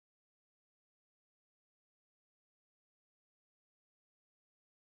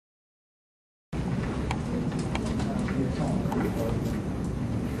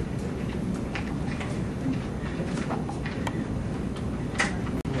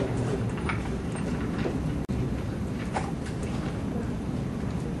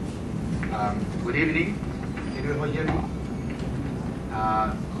Good evening. Can you all hear me?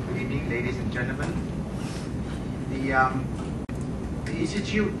 Good evening, ladies and gentlemen. The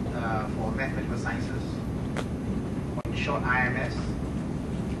Institute for Mathematical Sciences, or in short IMS,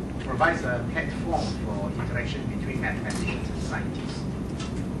 provides a platform for interaction between mathematicians and scientists.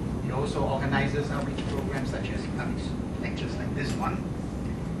 It also organizes outreach programs such as public lectures like this one.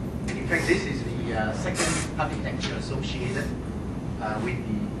 And in fact, this is the second public lecture associated with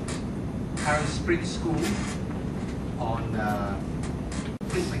the current spring school on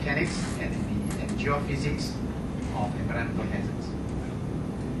fluid mechanics and geophysics of environmental hazards.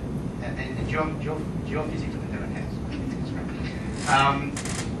 And geophysics of environmental hazards.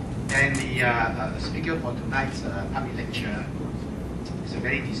 And the speaker for tonight's public lecture is a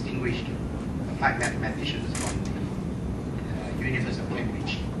very distinguished applied mathematician from the University of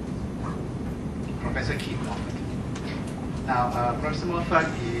Cambridge, Professor Moffatt. Now, Professor Moffatt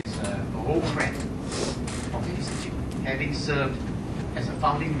is an old friend of the Institute, having served as a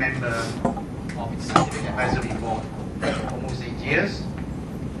founding member of its scientific advisory board for almost 8 years,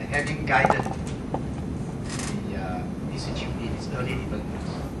 and having guided the Institute in its early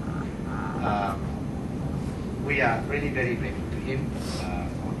developments. We are really very grateful to him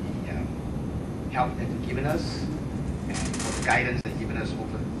for the help that he's given us and for the guidance that he's given us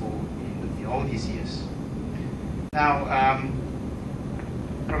in all these years. Now,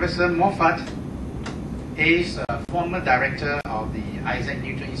 Professor Moffatt is a former director of the Isaac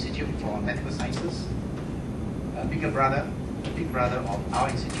Newton Institute for Medical Sciences, a big brother of our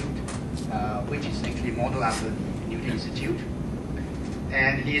institute, which is actually modeled after the Newton Institute.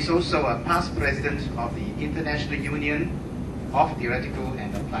 And he is also a past president of the International Union of Theoretical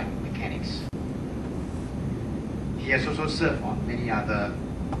and Applied Mechanics. He has also served on many other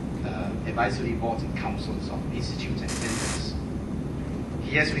advisory boards and councils of institutes and centers.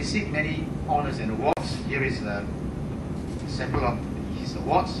 He has received many honors and awards. Here is a sample of his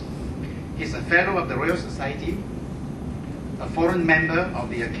awards. He's a fellow of the Royal Society, a foreign member of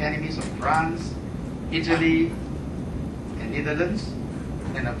the Academies of France, Italy, and Netherlands,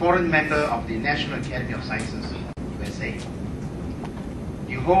 and a foreign member of the National Academy of Sciences, USA.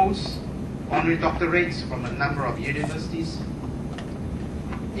 He holds honorary doctorates from a number of universities,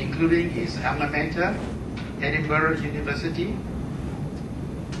 including his alma mater, Edinburgh University.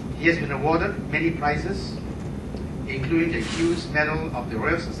 He has been awarded many prizes, including the Hughes Medal of the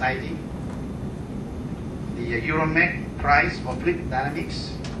Royal Society, the Euromec Prize for Fluid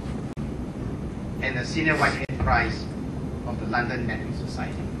Dynamics, and the Senior Whitehead Prize of the London Medical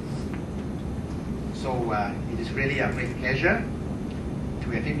Society. So it is really a great pleasure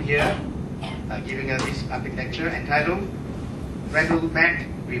to have him here giving us this public lecture entitled Rattleback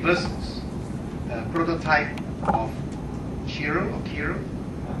Reversals, a prototype of Chiral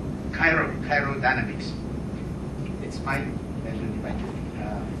Dynamics. It's my pleasure to invite you.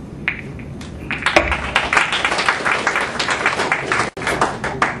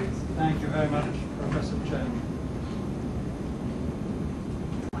 Thank you very much, Professor Chen.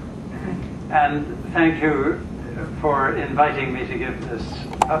 And thank you for inviting me to give this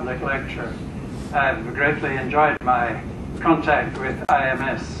public lecture. I've greatly enjoyed my contact with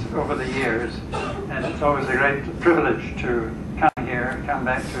IMS over the years, and it's always a great privilege to come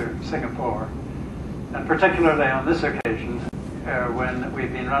back to Singapore, and particularly on this occasion when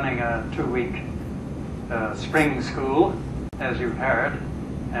we've been running a 2-week spring school, as you've heard,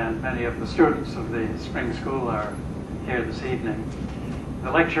 and many of the students of the spring school are here this evening.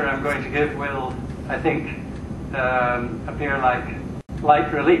 The lecture I'm going to give will, I think, appear like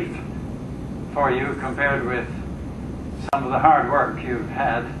light relief for you compared with some of the hard work you've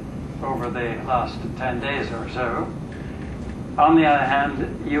had over the last 10 days or so. On the other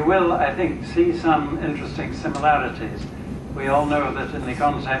hand, you will, I think, see some interesting similarities. We all know that in the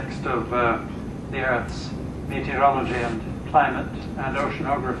context of the Earth's meteorology and climate and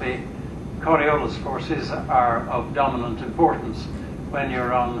oceanography, Coriolis forces are of dominant importance when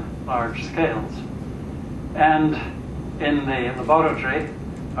you're on large scales. And in the laboratory,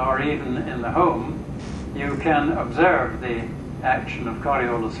 or even in the home, you can observe the action of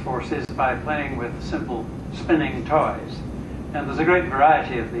Coriolis forces by playing with simple spinning toys. And there's a great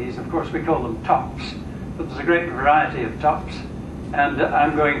variety of these. Of course, we call them tops, but there's a great variety of tops. And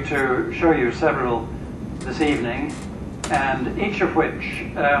I'm going to show you several this evening, and each of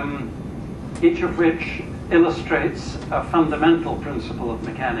which illustrates a fundamental principle of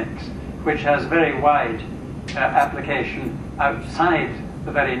mechanics, which has very wide application outside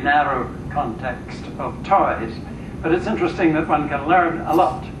the very narrow context of toys. But it's interesting that one can learn a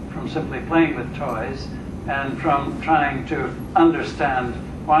lot from simply playing with toys and from trying to understand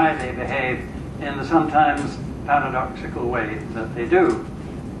why they behave in the sometimes paradoxical way that they do.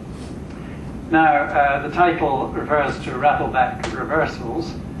 Now, the title refers to Rattleback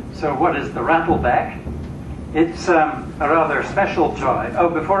reversals. So what is the Rattleback? It's a rather special toy. Oh,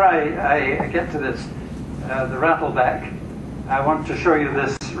 before I get to this, the Rattleback, I want to show you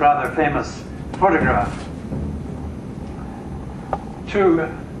this rather famous photograph. Two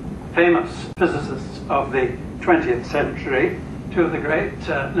famous physicists of the 20th century, two of the great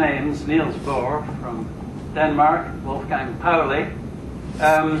names, Niels Bohr from Denmark, Wolfgang Pauli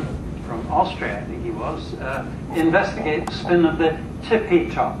from Austria, I think he was, investigate the spin of the tippy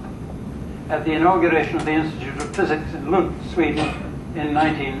top at the inauguration of the Institute of Physics in Lund, Sweden, in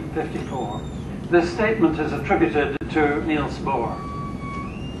 1954. This statement is attributed to Niels Bohr.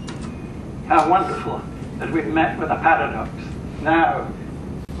 How wonderful that we've met with a paradox. Now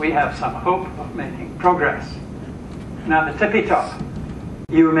we have some hope of making progress. Now the tippy top,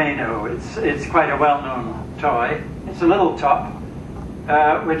 you may know, it's quite a well-known toy. It's a little top,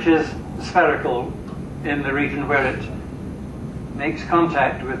 which is spherical in the region where it makes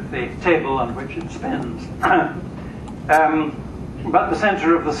contact with the table on which it spins. But the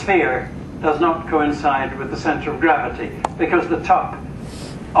center of the sphere does not coincide with the center of gravity, because the top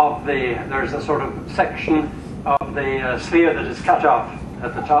of there's a sort of section of the sphere that is cut off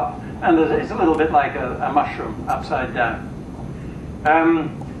at the top, and it's a little bit like a mushroom upside down.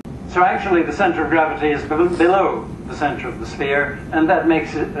 So actually the center of gravity is below the center of the sphere, and that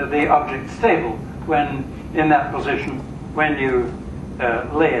makes the object stable when in that position when you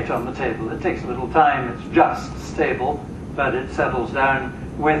lay it on the table. It takes a little time, it's just stable, but it settles down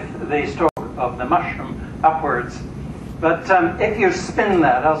with the stroke of the mushroom upwards. But if you spin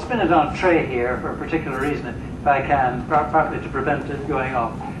that, I'll spin it on a tray here for a particular reason if I can, partly to prevent it going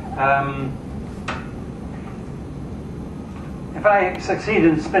off. If I succeed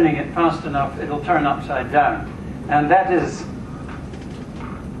in spinning it fast enough, it'll turn upside down. And that is,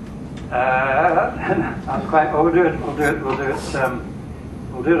 not quite, we'll do it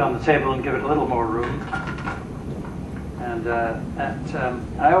on the table and give it a little more room. And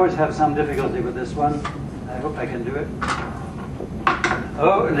I always have some difficulty with this one. I hope I can do it.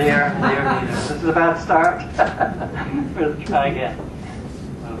 Oh, dear. This is a bad start. We'll try again.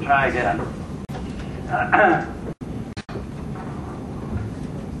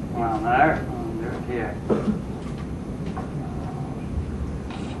 Well, now, I'll do it here.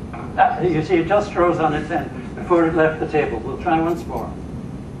 You see, it just rose on its end before it left the table. We'll try once more.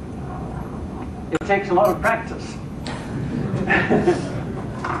 It takes a lot of practice.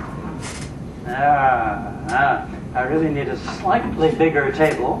 I really need a slightly bigger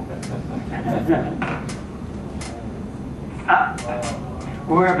table.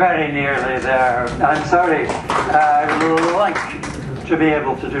 We're very nearly there. I'm sorry. I would like to be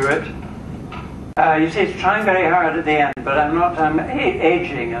able to do it. You see, it's trying very hard at the end, but I'm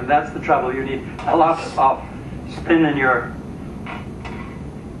aging, and that's the trouble. You need a lot of spin in your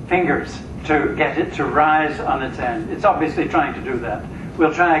fingers to get it to rise on its end. It's obviously trying to do that.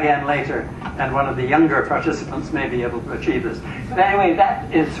 We'll try again later, and one of the younger participants may be able to achieve this. But anyway,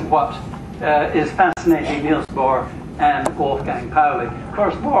 that is what is fascinating Niels Bohr and Wolfgang Pauli. Of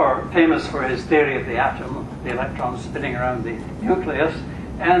course, Bohr, famous for his theory of the atom, the electrons spinning around the nucleus,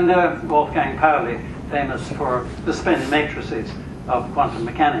 and Wolfgang Pauli, famous for the spin matrices of quantum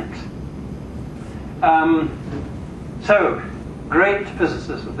mechanics. So, great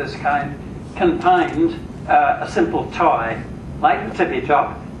physicists of this kind can find a simple toy like the tippy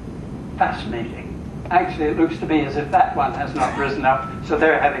top fascinating. Actually, it looks to me as if that one has not risen up, so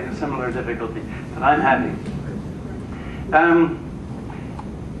they're having a similar difficulty that I'm having.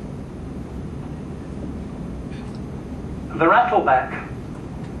 The Rattleback,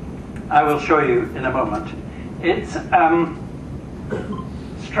 I will show you in a moment. It's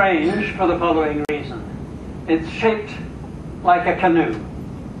strange for the following reason. It's shaped like a canoe.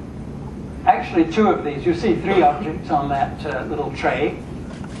 Actually, two of these, you see three objects on that little tray.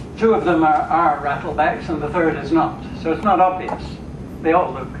 Two of them are Rattlebacks, and the third is not. So it's not obvious. They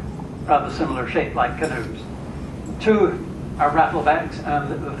all look rather similar shape, like canoes. Two are Rattlebacks,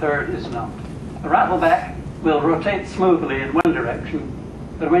 and the third is not. The Rattleback will rotate smoothly in one direction,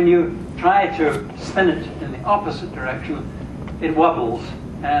 but when you try to spin it in the opposite direction, it wobbles,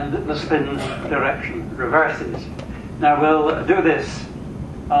 and the spin direction reverses. Now we'll do this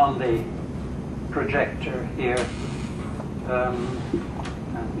on the projector here. I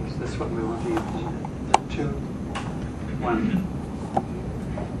think it's this one we want to use. The 2, 1.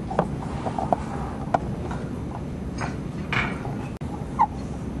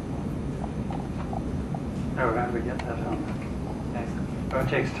 Oh, how do we get that on? Oh, it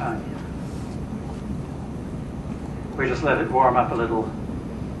takes time. We just let it warm up a little.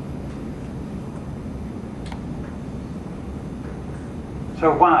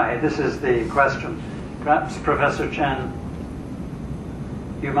 So why? This is the question. Perhaps Professor Chen,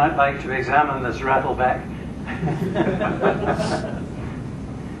 you might like to examine this Rattleback.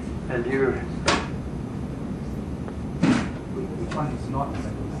 And you... Which one is not a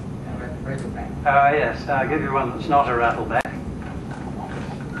Rattleback? Yes, I'll give you one that's not a Rattleback.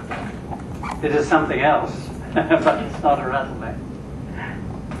 It is something else, but it's not a Rattleback.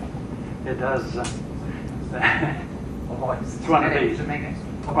 It does... it's one of these.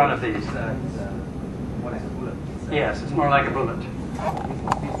 One of these. What is a bullet? Yes, it's more like a bullet.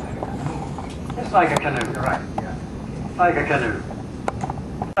 It's like a canoe. You're right, yeah. Like a canoe.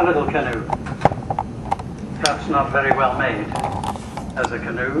 A little canoe. Perhaps not very well made as a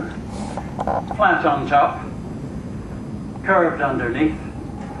canoe. Flat on top, curved underneath.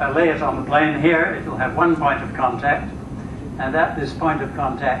 I lay it on the plane here, it will have one point of contact, and at this point of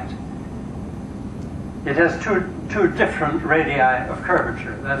contact, it has two different radii of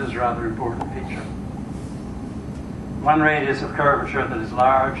curvature. That is a rather important feature. One radius of curvature that is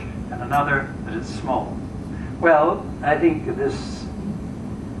large, and another that is small. Well, I think this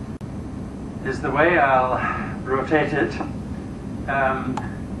is the way I'll rotate it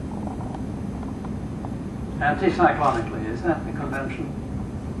anticyclonically. Is that the convention?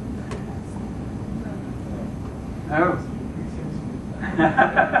 No.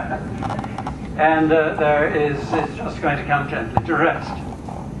 And it's just going to come gently to rest.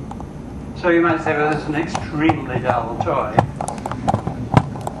 So you might say, well, this is an extremely dull toy.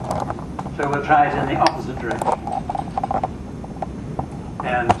 So we'll try it in the opposite direction.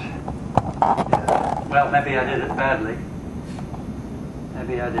 And, well, maybe I did it badly.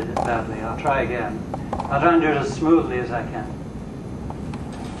 Maybe I did it badly. I'll try again. I'll try and do it as smoothly as I can.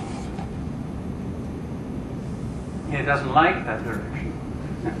 It doesn't like that direction.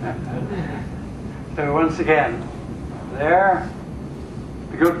 So once again, there,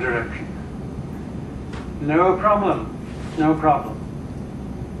 the good direction. No problem, no problem.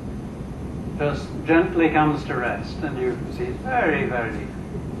 Just gently comes to rest, and you can see it's very, very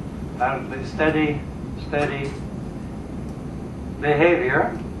loudly steady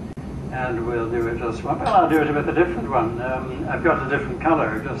behavior. And we'll do it just one. Well, I'll do it with a different one. I've got a different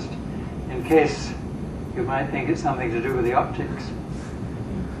color, just in case you might think it's something to do with the optics.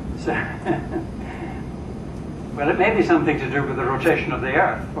 So, well, it may be something to do with the rotation of the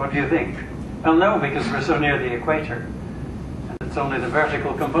Earth. What do you think? Well, no, because we're so near the equator. And it's only the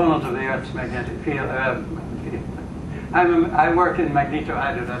vertical component of the Earth's magnetic field. I work in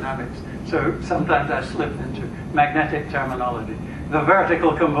magnetohydrodynamics, so sometimes I slip into magnetic terminology. The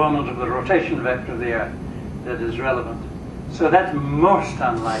vertical component of the rotation vector of the Earth that is relevant. So that's most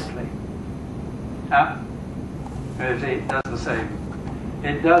unlikely. It does the same.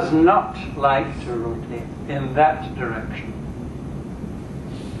 It does not like to rotate in that direction.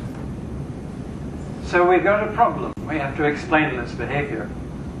 So we've got a problem. We have to explain this behavior.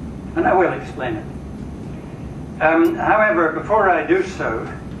 And I will explain it. However, before I do so,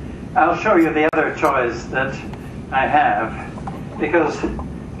 I'll show you the other toys that I have, because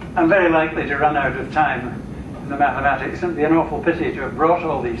I'm very likely to run out of time in the mathematics. It would be an awful pity to have brought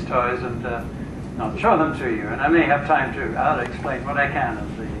all these toys and not show them to you. And I may have time to. I'll explain what I can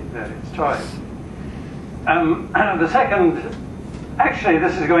of the various toys. The second, actually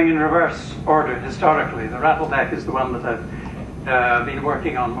this is going in reverse order historically. The Rattleback is the one that I've been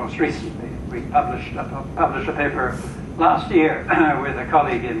working on most recently. We published a paper last year with a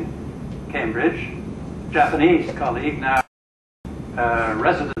colleague in Cambridge, Japanese colleague, now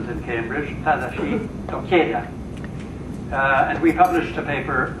resident in Cambridge, Tadashi Tokeda. And we published a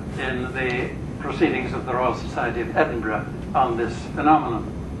paper in the Proceedings of the Royal Society of Edinburgh on this phenomenon.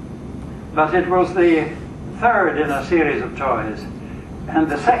 But it was the third in a series of toys. And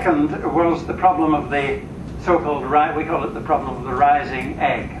the second was the problem of the so-called, we call it the problem of the rising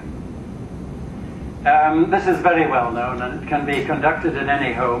egg. This is very well known, and it can be conducted in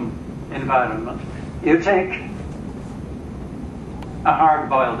any home environment. You take a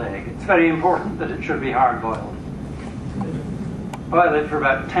hard-boiled egg. It's very important that it should be hard-boiled. Boil it for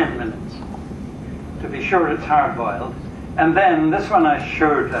about 10 minutes to be sure it's hard-boiled. And then, this one I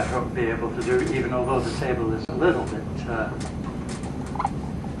should, I hope, be able to do, even although the table is a little bit...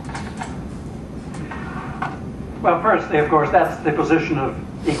 Well, firstly, of course, that's the position of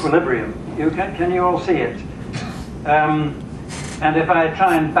equilibrium. Can you all see it? And if I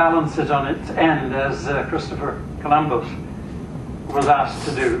try and balance it on its end, as Christopher Columbus was asked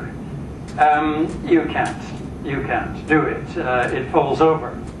to do, you can't do it. It falls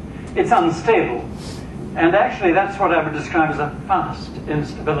over. It's unstable. And actually, that's what I would describe as a fast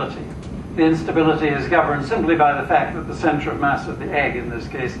instability. The instability is governed simply by the fact that the center of mass of the egg, in this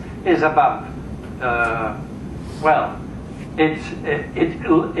case, is above.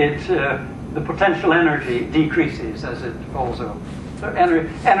 The potential energy decreases as it falls over. So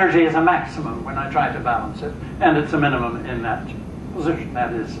energy is a maximum when I try to balance it, and it's a minimum in that position.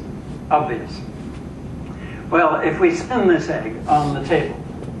 That is obvious. Well, if we spin this egg on the table,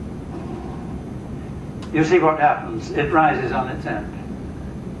 you see what happens. It rises on its end.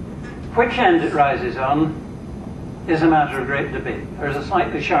 Which end it rises on is a matter of great debate. There's a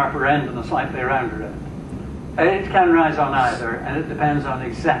slightly sharper end and a slightly rounder end. It can rise on either, and it depends on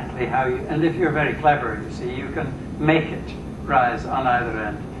exactly how you, and if you're very clever, you see, you can make it rise on either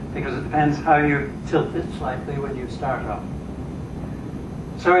end, because it depends how you tilt it slightly when you start off.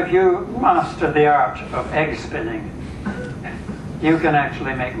 So if you master the art of egg spinning, you can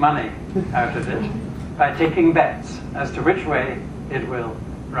actually make money out of it by taking bets as to which way it will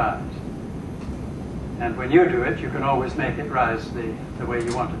rise. And when you do it, you can always make it rise the way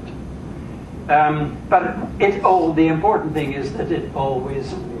you want it. But the important thing is that it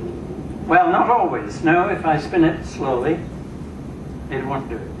always, well, not always. No, if I spin it slowly, it won't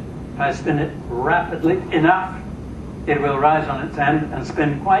do it. If I spin it rapidly enough, it will rise on its end and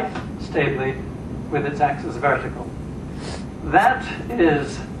spin quite stably with its axis vertical. That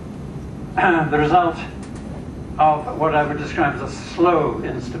is the result of what I would describe as a slow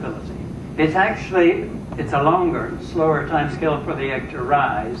instability. It's a longer, slower time scale for the egg to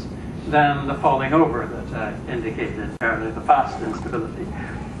rise than the falling over that I indicated earlier, the fast instability.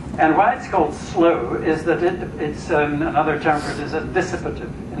 And why it's called slow is that it's another term for it is a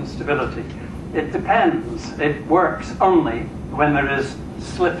dissipative instability. It depends, it works only when there is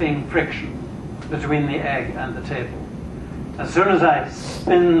slipping friction between the egg and the table. As soon as I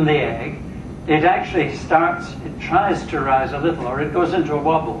spin the egg, it actually starts, it tries to rise a little, or it goes into a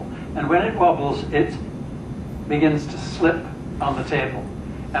wobble. And when it wobbles, it begins to slip on the table.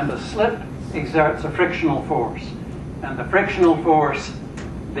 And the slip exerts a frictional force. And the frictional force,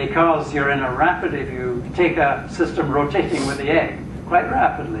 because you're in a rapid, if you take a system rotating with the egg quite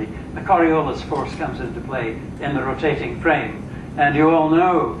rapidly, the Coriolis force comes into play in the rotating frame. And you all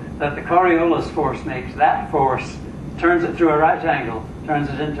know that the Coriolis force makes that force, turns it through a right angle, turns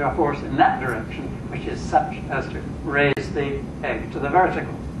it into a force in that direction, which is such as to raise the egg to the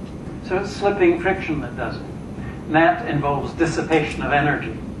vertical. So it's slipping friction that does it. And that involves dissipation of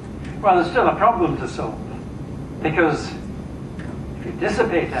energy. Well, there's still a problem to solve, because if you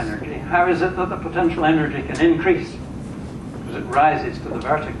dissipate energy, how is it that the potential energy can increase? Because it rises to the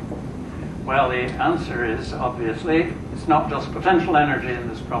vertical. Well, the answer is, obviously, it's not just potential energy in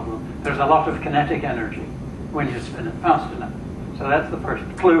this problem. There's a lot of kinetic energy when you spin it fast enough. So that's the first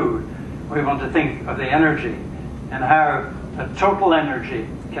clue. We want to think of the energy and how the total energy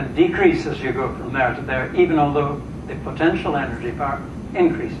can decrease as you go from there to there, even although the potential energy part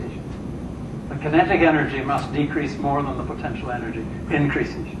increases. The kinetic energy must decrease more than the potential energy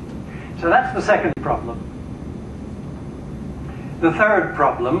increases. So that's the second problem. The third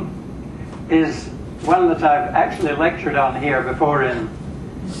problem is one that I've actually lectured on here before in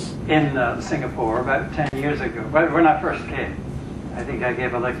Singapore about 10 years ago, when I first came. I think I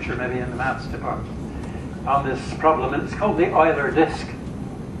gave a lecture maybe in the maths department on this problem, and it's called the Euler disk,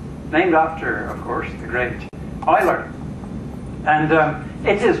 named after, of course, the great Euler. And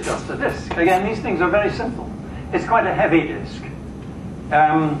it is just a disk. Again, these things are very simple. It's quite a heavy disk.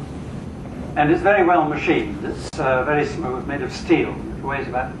 And it's very well machined. It's very smooth, made of steel. It weighs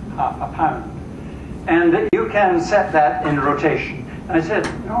about half a pound. And you can set that in rotation. And I said,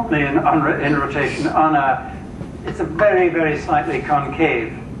 normally in rotation on it's a very, very slightly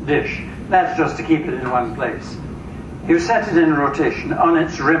concave dish. That's just to keep it in one place. You set it in rotation on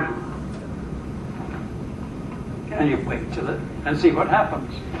its rim, and you wait till it and see what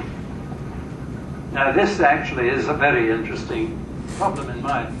happens. Now this actually is a very interesting problem in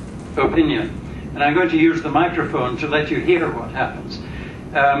my opinion, and I'm going to use the microphone to let you hear what happens.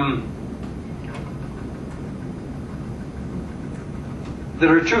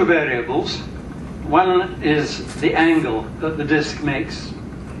 There are two variables. One is the angle that the disk makes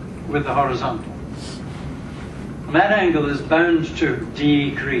with the horizontal. And that angle is bound to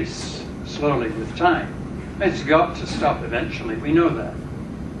decrease slowly with time. It's got to stop eventually, we know that.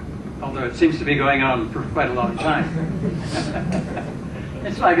 Although it seems to be going on for quite a long time.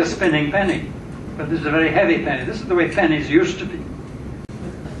 It's like a spinning penny, but this is a very heavy penny. This is the way pennies used to be.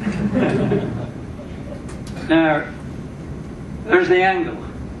 Now, there's the angle.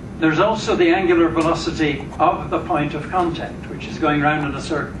 There's also the angular velocity of the point of contact, which is going round in a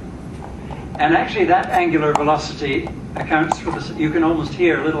circle. And actually that angular velocity accounts for this. You can almost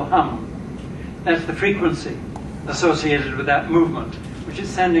hear a little hum. That's the frequency associated with that movement, which is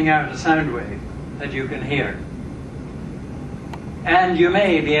sending out a sound wave that you can hear. And you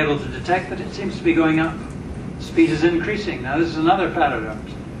may be able to detect that it seems to be going up. Speed is increasing. Now this is another paradox.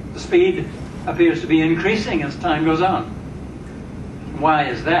 The speed appears to be increasing as time goes on. Why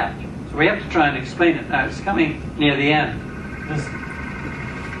is that? So we have to try and explain it now. It's coming near the end.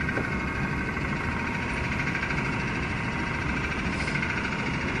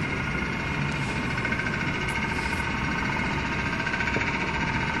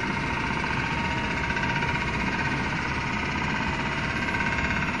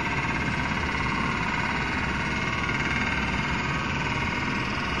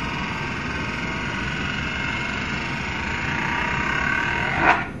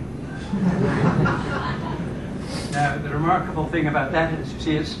 Thing about that is, you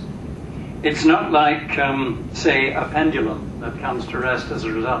see, it's not like, say, a pendulum that comes to rest as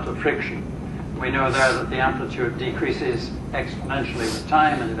a result of friction. We know there that the amplitude decreases exponentially with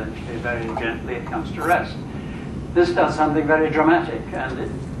time, and eventually, very gently, it comes to rest. This does something very dramatic, and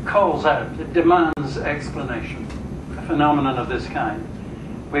it calls out, it demands explanation, a phenomenon of this kind.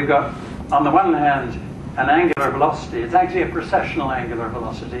 We've got, on the one hand, an angular velocity. It's actually a precessional angular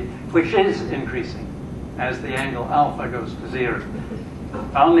velocity, which is increasing as the angle alpha goes to 0.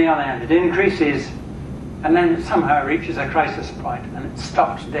 On the other hand, it increases, and then it somehow reaches a crisis point, and it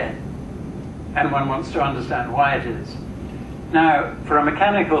stops dead. And one wants to understand why it is. Now, for a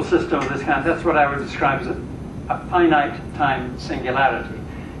mechanical system of this kind, that's what I would describe as a finite time singularity.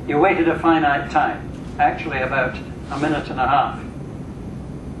 You wait at a finite time, actually about a minute and a half.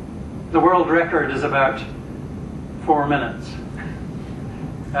 The world record is about 4 minutes.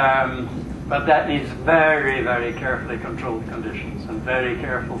 But that needs very, very carefully controlled conditions and very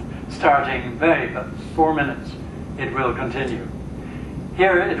careful starting, but 4 minutes it will continue.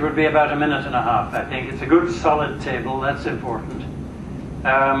 Here it would be about a minute and a half, I think. It's a good solid table, that's important.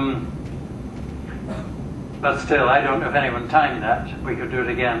 But still, I don't know if anyone timed that. We could do it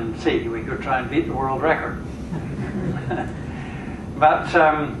again and see. We could try and beat the world record. But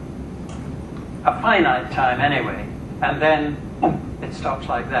a finite time anyway, and then it stops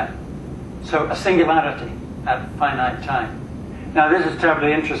like that. So a singularity at finite time. Now this is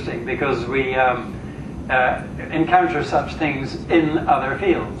terribly interesting because we encounter such things in other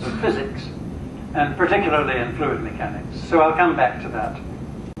fields of physics, and particularly in fluid mechanics. So I'll come back to that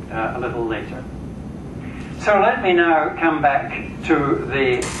a little later. So let me now come back to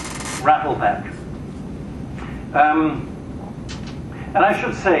the Rattleback. And I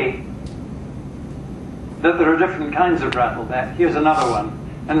should say that there are different kinds of Rattleback. Here's another one.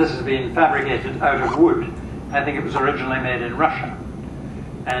 And this has been fabricated out of wood. I think it was originally made in Russia.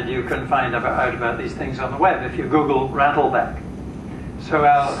 And you can find out about these things on the web if you Google Rattleback. So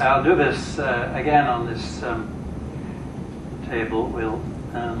I'll do this again on this table. We'll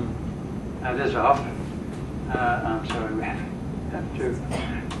have this off. I'm sorry, we have to.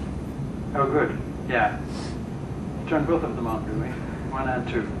 Oh, good. Yeah. Turn both of them on, do we? 1 and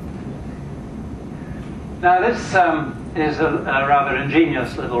 2. Now this is a rather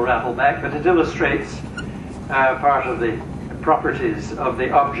ingenious little Rattleback, but it illustrates part of the properties of the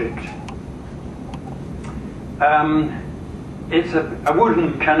object. It's a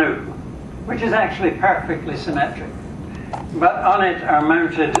wooden canoe, which is actually perfectly symmetric. But on it are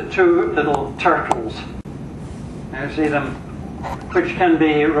mounted 2 little turtles. You see them, which can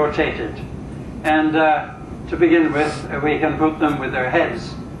be rotated. And to begin with, we can put them with their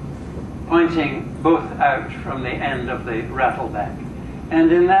heads pointing both out from the end of the Rattleback.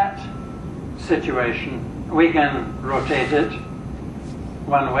 And in that situation, we can rotate it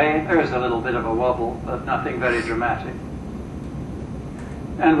one way. There's a little bit of a wobble, but nothing very dramatic.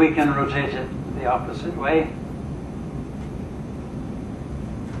 And we can rotate it the opposite way.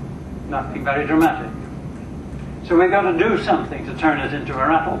 Nothing very dramatic. So we've got to do something to turn it into a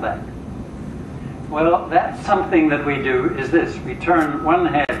Rattleback. Well, that something that we do is this. We turn one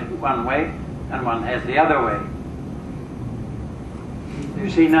head one way and one head the other way. You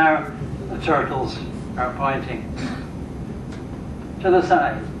see now the turtles are pointing to the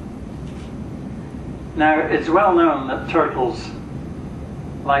side. Now, it's well known that turtles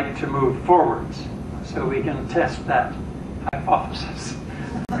like to move forwards, so we can test that hypothesis.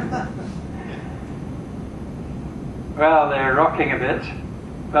 Well, they're rocking a bit,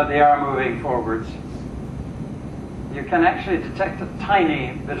 but they are moving forwards. You can actually detect a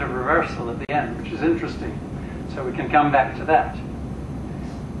tiny bit of reversal at the end, which is interesting. So we can come back to that.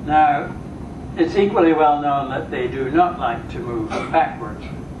 Now, it's equally well known that they do not like to move backwards.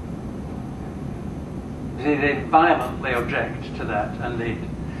 You see, they violently object to that, indeed.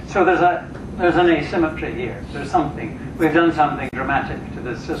 So there's an asymmetry here. There's something. We've done something dramatic to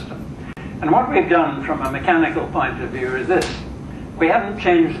this system. And what we've done from a mechanical point of view is this. We haven't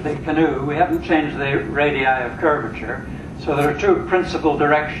changed the canoe. We haven't changed the radii of curvature. So there are two principal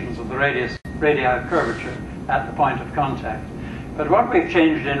directions of the radii of curvature at the point of contact. But what we've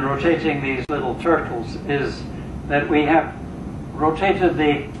changed in rotating these little turtles is that we have rotated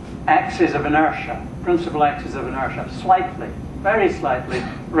the axis of inertia, principal axis of inertia, slightly, very slightly,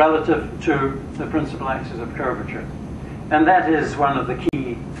 relative to the principal axis of curvature. And that is one of the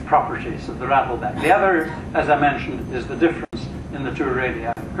key properties of the Rattleback. The other, as I mentioned, is the difference in the two radii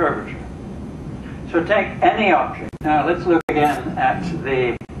of curvature. So take any object. Now let's look again at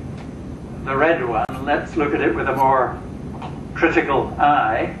the red one. Let's look at it with a more critical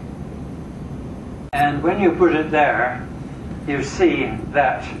eye. And when you put it there, you see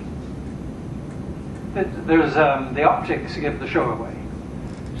that there's the optics give the show away.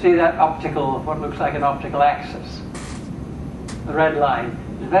 See that optical, what looks like an optical axis? The red line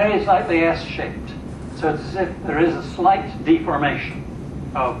is very slightly S-shaped. So it's as if there is a slight deformation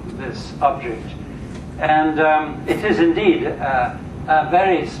of this object. And it is indeed a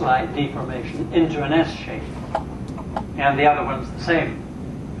very slight deformation into an S shape. And the other one's the same.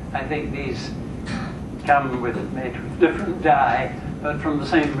 I think these come made with different die, but from the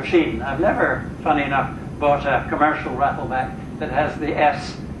same machine. I've never, funny enough, bought a commercial Rattleback that has the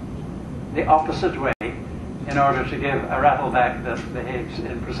S the opposite way in order to give a Rattleback that behaves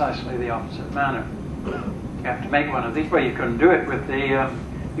in precisely the opposite manner. You have to make one of these. Well, you can do it with the,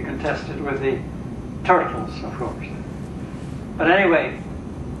 you can test it with the turtles, of course. But anyway,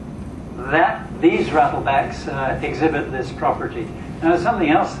 these Rattlebacks exhibit this property. Now, there's something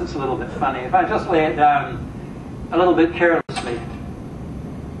else that's a little bit funny. If I just lay it down a little bit carelessly,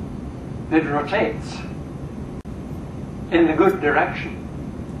 it rotates in the good direction.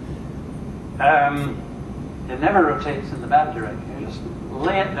 It never rotates in the bad direction. You just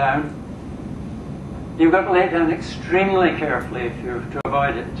lay it down. You've got to lay it down extremely carefully to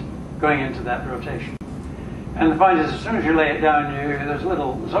avoid it going into that rotation. And the point is, as soon as you lay it down, there's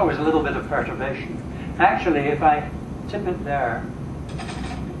always a little bit of perturbation. Actually, if I tip it there,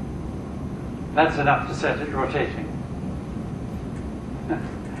 that's enough to set it rotating.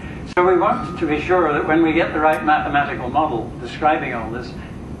 So we want to be sure that when we get the right mathematical model describing all this,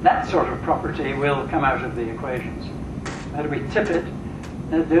 that sort of property will come out of the equations. How do we tip it?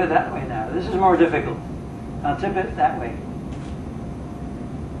 Let's do it that way now. This is more difficult. I'll tip it that way.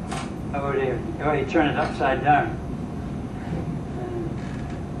 Oh dear. Oh, you turn it upside down.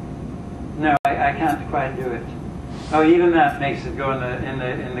 No, I can't quite do it. Oh, even that makes it go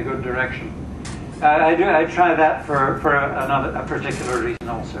in the good direction. I try that for a particular reason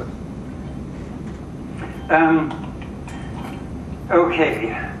also.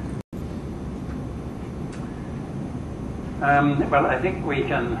 Okay. Well, I think we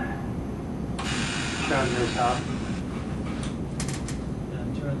can turn this off.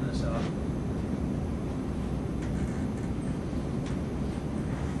 And turn this off.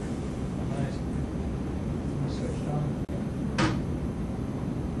 Nice. Switched on.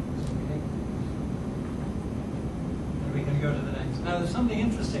 Okay. And we can go to the next. Now, there's something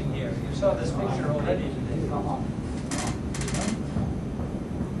interesting here. You saw this picture already today.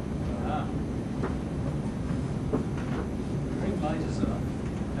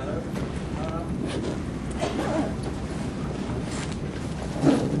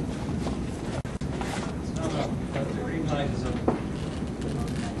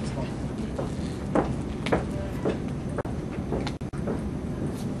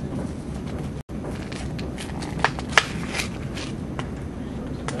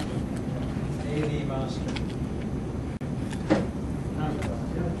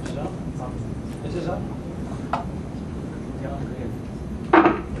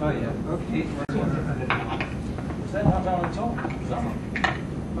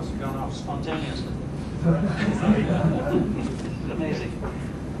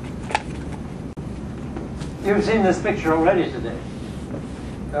 You've seen this picture already today.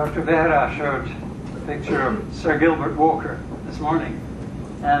 Dr. Vera showed the picture of Sir Gilbert Walker this morning.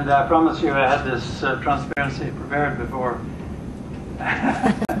 And I promise you I had this transparency prepared before,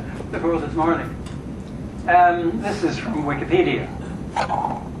 before this morning. This is from Wikipedia.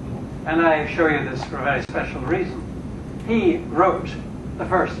 And I show you this for a very special reason. He wrote the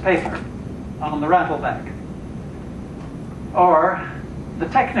first paper on the Rattleback. Or the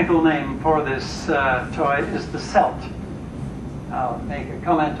technical name for this toy is the Celt. I'll make a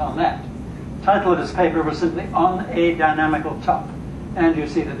comment on that. The title of his paper was simply On a Dynamical Top. And you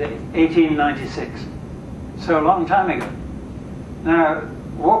see the date, 1896. so a long time ago. Now,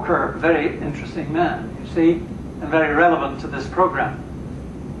 Walker, very interesting man, you see, and very relevant to this program.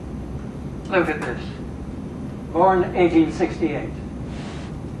 Look at this. Born 1868.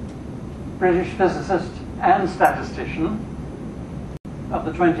 British physicist and statistician of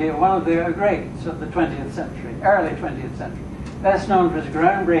the 20th, one of the greats of the 20th century, early 20th century. Best known for his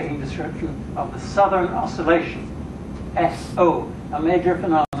groundbreaking description of the Southern Oscillation, SO, a major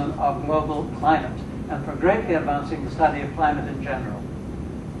phenomenon of global climate, and for greatly advancing the study of climate in general.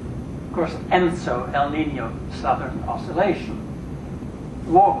 Of course, ENSO, El Nino, Southern Oscillation.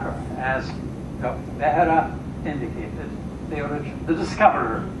 Walker, as Dr. Behra indicated, the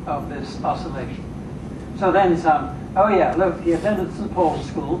discoverer of this oscillation. So then some, oh yeah, look, he attended St. Paul's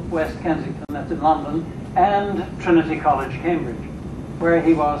School, West Kensington, that's in London, and Trinity College, Cambridge, where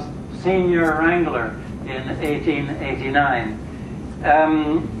he was senior wrangler in 1889.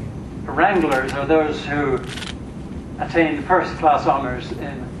 Wranglers are those who attained first-class honours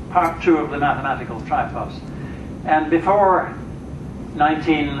in Part 2 of the mathematical tripos. And before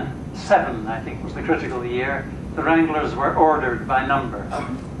 1907, I think was the critical year, the wranglers were ordered by number.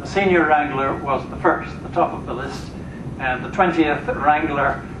 The senior wrangler was the first, the top of the list, and the 20th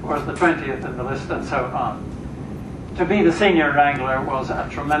wrangler was the 20th in the list, and so on. To be the senior wrangler was a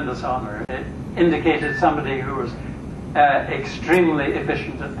tremendous honour. It indicated somebody who was extremely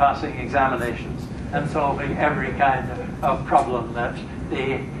efficient at passing examinations and solving every kind of problem that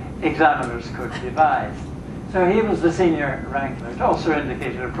the examiners could devise. So he was the senior wrangler. It also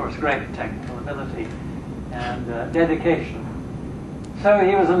indicated, of course, great technical ability and dedication. So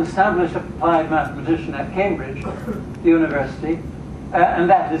he was an established applied mathematician at Cambridge University, and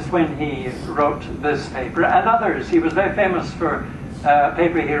that is when he wrote this paper and others. He was very famous for a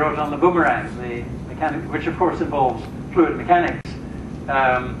paper he wrote on the boomerang, the mechanic, which of course involves fluid mechanics.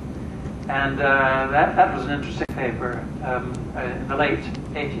 That was an interesting paper in the late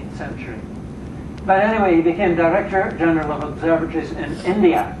 18th century. But anyway, he became Director General of Observatories in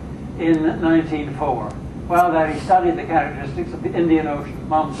India in 1904. While there, he studied the characteristics of the Indian Ocean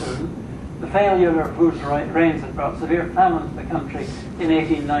monsoon, the failure of whose rains had brought severe famine to the country in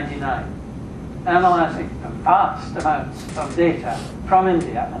 1899, analysing vast amounts of data from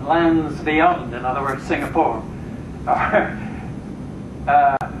India and lands beyond, in other words, Singapore.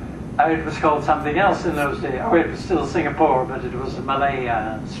 It was called something else in those days. Oh, it was still Singapore, but it was Malay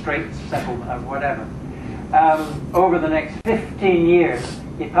Straits settlement, whatever. Over the next 15 years,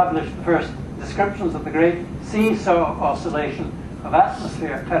 he published the first descriptions of the great seesaw oscillation of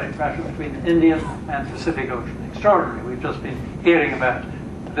atmospheric pressure between the Indian and Pacific Ocean. Extraordinary. We've just been hearing about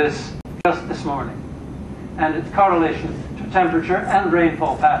this just this morning. And its correlation to temperature and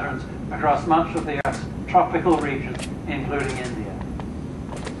rainfall patterns across much of the Earth's tropical regions, including India.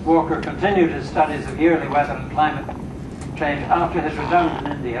 Walker continued his studies of yearly weather and climate change after his return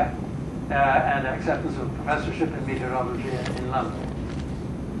in India and acceptance of a professorship in meteorology in London.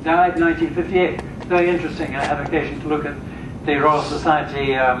 Died in 1958. Very interesting. I had occasion to look at the Royal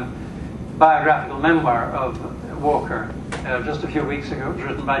Society biographical memoir of Walker just a few weeks ago. It was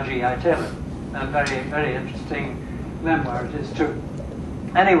written by G.I. Taylor. And very, very interesting memoir it is too.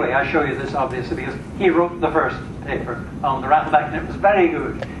 Anyway, I show you this obviously because he wrote the first paper on the Rattleback, and it was very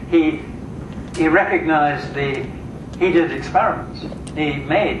good. He recognized he did experiments. He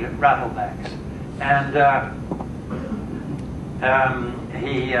made Rattlebacks, and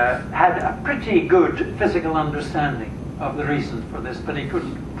he had a pretty good physical understanding of the reason for this, but he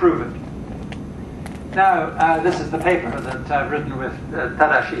couldn't prove it. Now, this is the paper that I've written with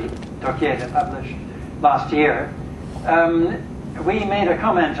Tadashi Tokieda, published last year. We made a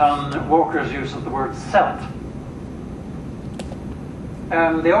comment on Walker's use of the word "selt."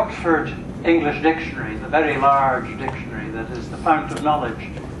 The Oxford English Dictionary, the very large dictionary that is the fount of knowledge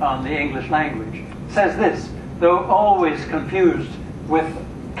on the English language, says this: though always confused with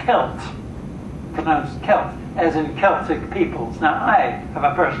Celt, pronounced Celt, as in Celtic peoples. Now, I have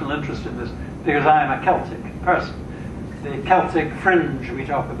a personal interest in this because I am a Celtic person. The Celtic fringe we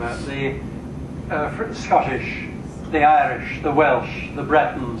talk about, the Scottish, the Irish, the Welsh, the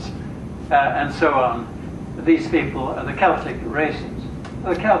Bretons, and so on. These people are the Celtic races.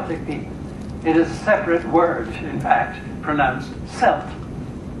 The Celtic people. It is a separate word, in fact, pronounced "celt."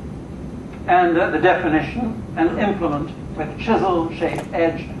 And the definition: an implement with chisel-shaped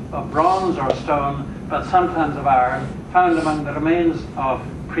edge of bronze or stone, but sometimes of iron, found among the remains of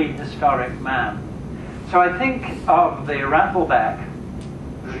prehistoric man. So I think of the Rattleback,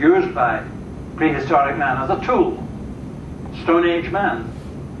 which was used by prehistoric man, as a tool. Stone Age man,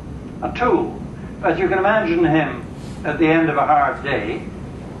 a tool. But you can imagine him at the end of a hard day,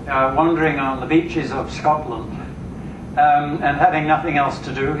 wandering on the beaches of Scotland and having nothing else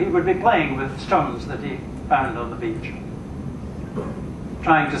to do, he would be playing with stones that he found on the beach,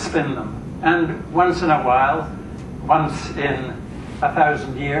 trying to spin them. And once in a while, once in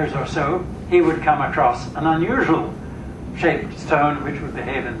 1,000 years or so, he would come across an unusual shaped stone which would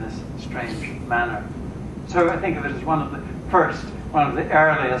behave in this strange manner. So I think of it as one of the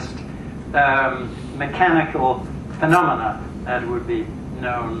earliest mechanical phenomena that would be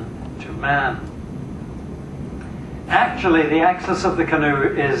known to man. Actually, the axis of the canoe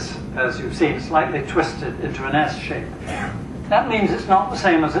is, as you've seen, slightly twisted into an S shape. That means it's not the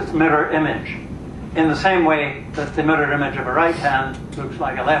same as its mirror image, in the same way that the mirror image of a right hand looks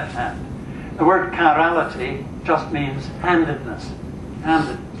like a left hand. The word chirality just means handedness,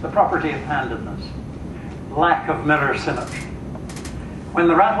 the property of handedness, lack of mirror symmetry. When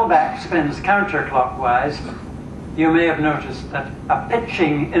the rattleback spins counterclockwise, you may have noticed that a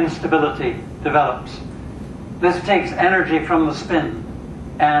pitching instability develops. This takes energy from the spin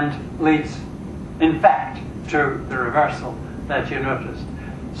and leads, in fact, to the reversal that you noticed.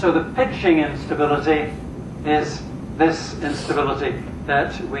 So the pitching instability is this instability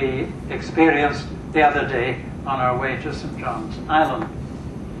that we experienced the other day on our way to St. John's Island.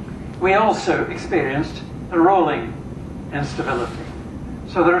 We also experienced the rolling instability.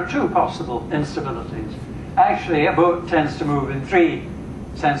 So there are two possible instabilities. Actually, a boat tends to move in three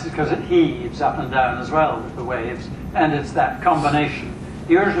senses because it heaves up and down as well with the waves, and it's that combination,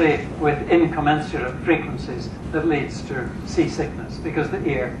 usually with incommensurate frequencies, that leads to seasickness because the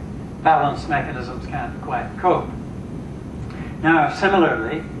ear balance mechanisms can't quite cope. Now,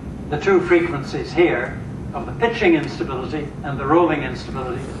 similarly, the two frequencies here of the pitching instability and the rolling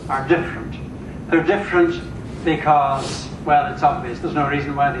instability are different. They're different because, well, it's obvious, there's no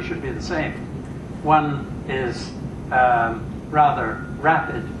reason why they should be the same. One is rather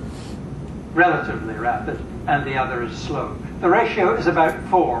rapid, relatively rapid, and the other is slow. The ratio is about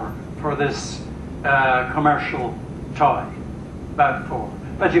 4 for this commercial toy, about 4.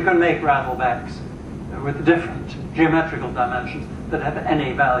 But you can make rattlebacks with different geometrical dimensions that have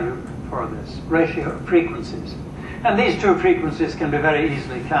any value for this ratio of frequencies. And these two frequencies can be very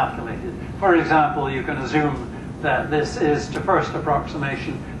easily calculated. For example, you can assume that this is, to first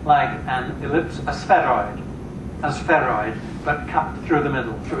approximation, like an ellipse, a spheroid, but cut through the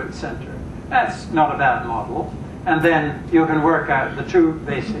middle, through its center. That's not a bad model. And then you can work out the two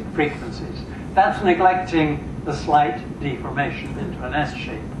basic frequencies. That's neglecting the slight deformation into an S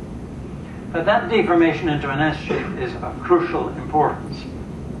shape. But that deformation into an S shape is of crucial importance.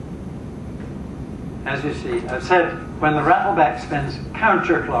 As you see, I've said when the rattleback spins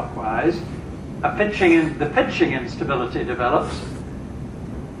counterclockwise, the pitching instability develops,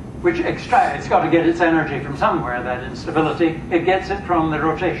 which it's got to get its energy from somewhere, that instability. It gets it from the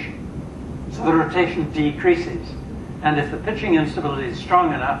rotation. So the rotation decreases. And if the pitching instability is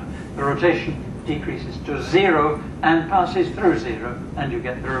strong enough, the rotation decreases to 0 and passes through 0, and you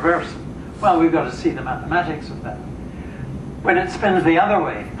get the reversal. Well, we've got to see the mathematics of that. When it spins the other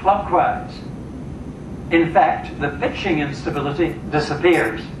way, clockwise, in fact, the pitching instability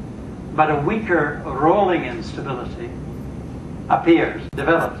disappears, but a weaker rolling instability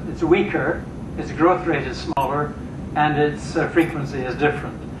develops. It's weaker, its growth rate is smaller, and its frequency is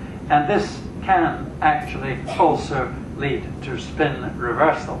different. And this can actually also lead to spin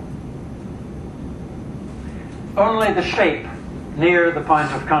reversal. Only the shape near the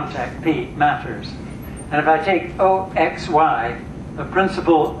point of contact P matters. And if I take O, X, Y, the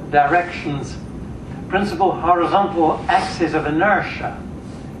principal horizontal axis of inertia.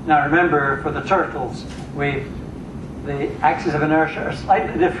 Now remember, for the turtles, the axis of inertia are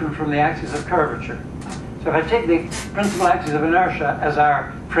slightly different from the axis of curvature. So if I take the principal axis of inertia as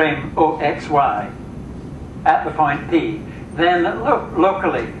our frame OXY at the point P, then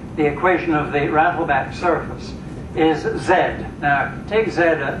locally the equation of the rattleback surface is Z. Now take Z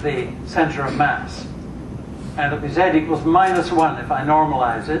at the center of mass, and it'll be Z equals -1 if I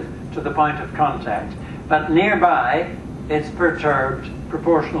normalize it to the point of contact. But nearby, it's perturbed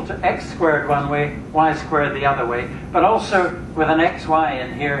proportional to x squared one way, y squared the other way, but also with an xy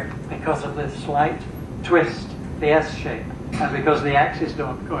in here because of this slight twist, the S shape, and because the axes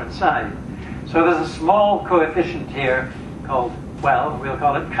don't coincide. So there's a small coefficient here called, well, we'll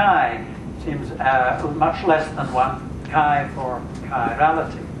call it chi. Seems much less than 1, chi for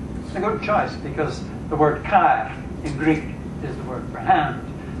chirality. It's a good choice because the word chi in Greek is the word for hand.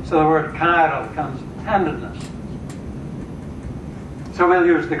 So the word chiral comes handedness. So we'll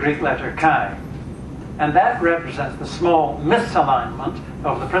use the Greek letter chi. And that represents the small misalignment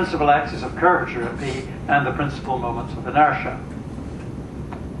of the principal axis of curvature at P and the principal moments of inertia.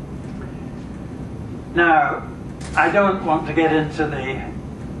 Now, I don't want to get into the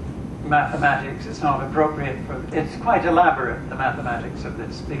mathematics. It's not appropriate for, it's quite elaborate, the mathematics of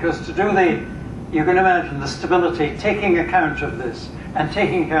this, because to do you can imagine the stability, taking account of this and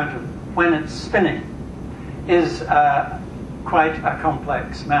taking account of when it's spinning is quite a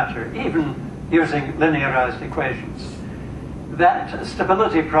complex matter, even using linearized equations. That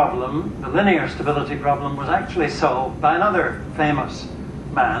stability problem, the linear stability problem, was actually solved by another famous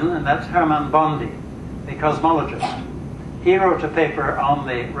man, and that's Hermann Bondi, the cosmologist. He wrote a paper on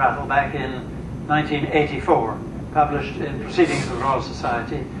the Rattleback in 1984, published in Proceedings of the Royal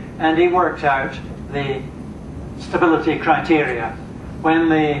Society, and he worked out the stability criteria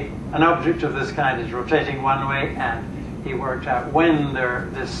when an object of this kind is rotating one way, and he worked out when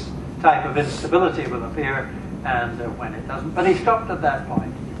this type of instability will appear and when it doesn't. But he stopped at that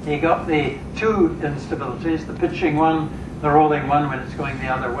point. He got the two instabilities, the pitching one, the rolling one when it's going the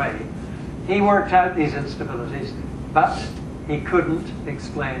other way. He worked out these instabilities, but he couldn't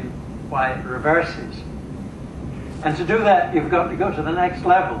explain why it reverses. And to do that, you've got to go to the next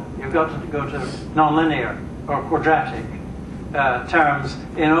level. You've got to go to nonlinear or quadratic terms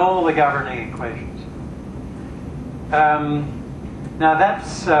in all the governing equations. Now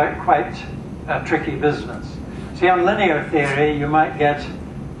that's quite a tricky business. See, on linear theory, you might get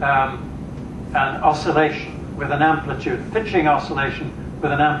an oscillation with an amplitude, pitching oscillation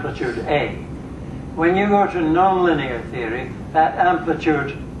with an amplitude A. When you go to nonlinear theory, that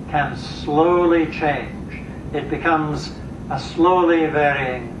amplitude can slowly change. It becomes a slowly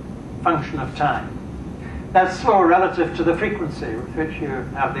varying function of time. That's slow relative to the frequency with which you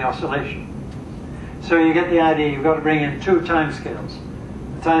have the oscillation. So you get the idea you've got to bring in two timescales.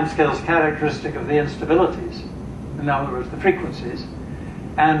 The timescales characteristic of the instabilities, in other words, the frequencies,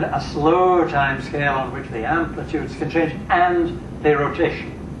 and a slow timescale on which the amplitudes can change and the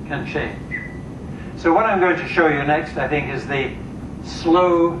rotation can change. So what I'm going to show you next, I think, is the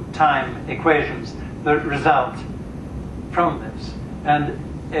slow time equations that result from this.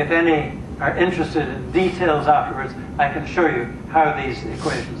 And if any are interested in details afterwards, I can show you how these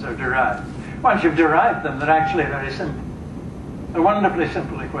equations are derived. Once you've derived them, they're actually very simple. They're wonderfully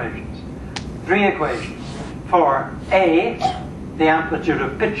simple equations. Three equations for A, the amplitude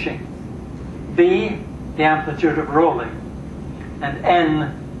of pitching, B, the amplitude of rolling, and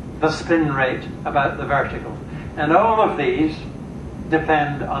N, the spin rate about the vertical. And all of these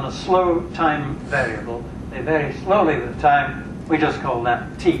depend on a slow time variable. They vary slowly with time. We just call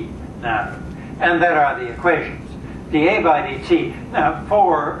that T now. And there are the equations. dA by dt. Now,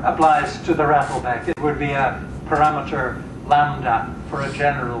 4 applies to the Rattleback. It would be a parameter lambda for a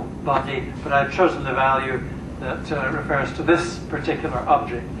general body, but I've chosen the value that refers to this particular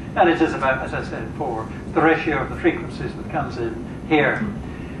object. And it is about, as I said, 4, the ratio of the frequencies that comes in here.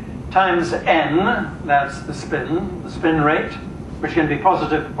 Times n, that's the spin rate, which can be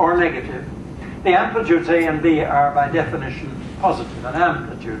positive or negative. The amplitudes A and B are by definition positive, an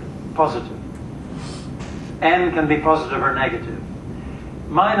amplitude positive. N can be positive or negative.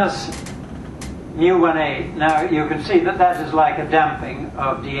 Minus mu1A. Now you can see that that is like a damping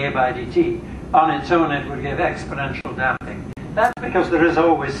of dA by dt. On its own it would give exponential damping. That's because there is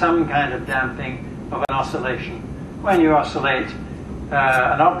always some kind of damping of an oscillation. When you oscillate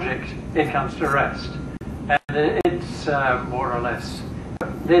an object, it comes to rest. And it's more or less.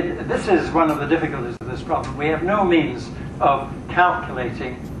 This is one of the difficulties of this problem. We have no means of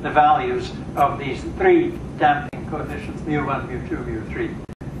calculating the values of these three damping coefficients, mu1, mu2, mu3.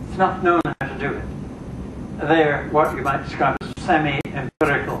 It's not known how to do it. They're what you might describe as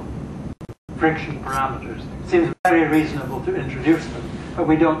semi-empirical friction parameters. It seems very reasonable to introduce them, but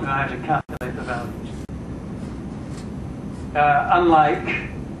we don't know how to calculate the values. Unlike,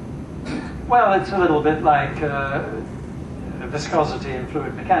 well, it's a little bit like viscosity in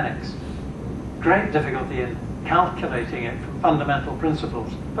fluid mechanics. Great difficulty in calculating it from fundamental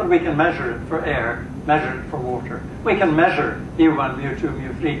principles, but we can measure it for air, measure it for water. We can measure mu1, mu2,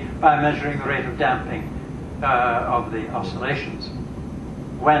 mu3 by measuring the rate of damping of the oscillations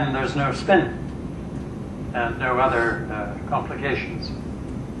when there's no spin and no other complications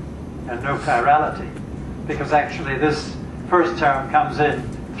and no chirality, because actually this first term comes in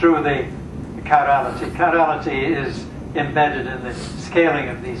through the chirality. Chirality is embedded in the scaling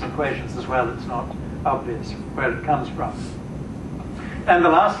of these equations as well. It's not obvious where it comes from. And the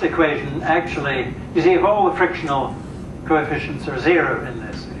last equation actually, you see, if all the frictional coefficients are 0 in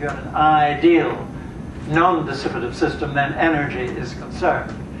this, if you have an ideal non-dissipative system, then energy is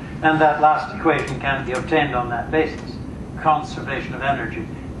conserved. And that last equation can be obtained on that basis. Conservation of energy.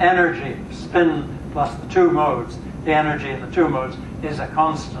 Energy, spin plus the two modes, the energy in the two modes is a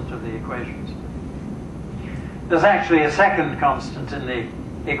constant of the equations. There's actually a second constant in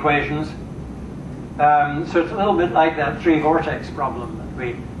the equations. So it's a little bit like that three-vortex problem that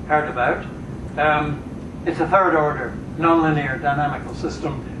we heard about. It's a third order nonlinear dynamical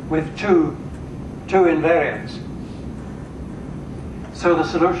system with two invariants. So the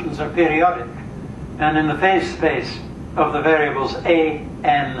solutions are periodic. And in the phase space of the variables A,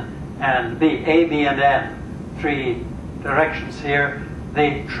 N, and B, A, B, and N, three directions here,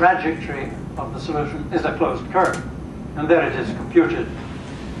 the trajectory of the solution is a closed curve. And there it is computed.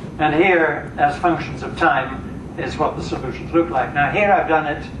 And here, as functions of time, is what the solutions look like. Now here I've done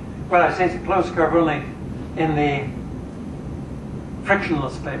it, well, I say it's a closed curve only in the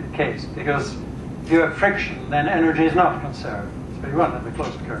frictionless case, because if you have friction, then energy is not conserved. So you won't have a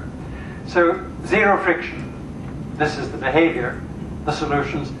closed curve. So zero friction, this is the behavior, the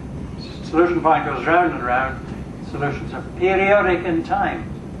solutions. Solution point goes round and round. Solutions are periodic in time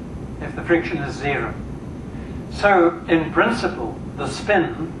if the friction is zero. So in principle, the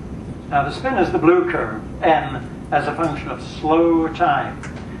spin, now the spin is the blue curve, n, as a function of slow time.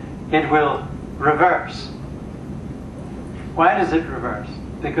 It will reverse. Why does it reverse?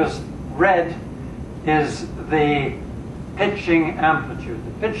 Because red is the pitching amplitude.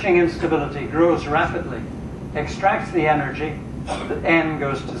 The pitching instability grows rapidly, extracts the energy, the n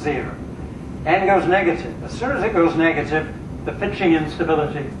goes to zero. N goes negative. As soon as it goes negative, the pitching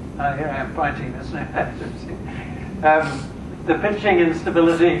instability, here I am pointing this now, the pitching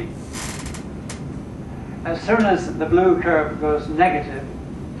instability, as soon as the blue curve goes negative,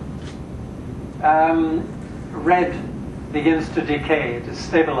 red begins to decay. It is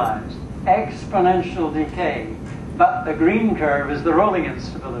stabilized. Exponential decay. But the green curve is the rolling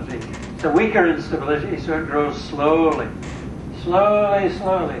instability. It's a weaker instability, so it grows slowly. Slowly,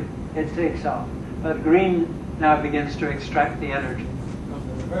 slowly, it takes off. But green now begins to extract the energy from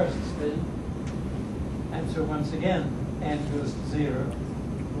the reverse spin. And so once again, n goes to zero,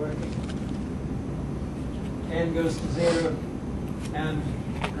 working. N goes to zero, and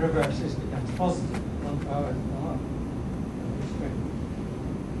reverses, becomes positive. 1 power off.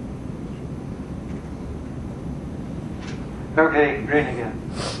 Okay, green again.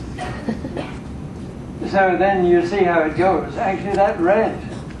 So then you see how it goes. Actually, that red,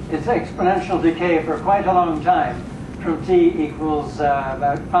 it's exponential decay for quite a long time, from t equals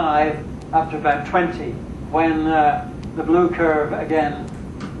about 5 up to about 20, when the blue curve again,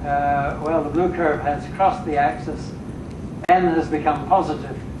 well, the blue curve has crossed the axis, n has become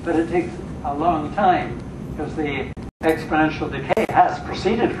positive, but it takes a long time, because the exponential decay has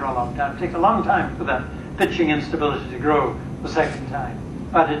proceeded for a long time. It takes a long time for that pitching instability to grow the second time,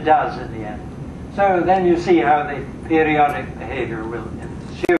 but it does in the end. So then you see how the periodic behavior will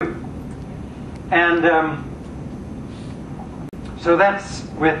ensue. And so that's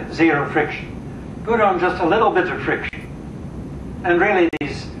with zero friction. Put on just a little bit of friction. And really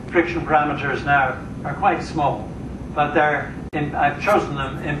these friction parameters now are quite small, but I've chosen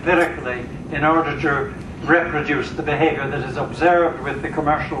them empirically in order to reproduce the behavior that is observed with the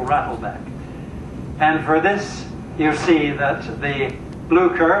commercial Rattleback. And for this, you see that the blue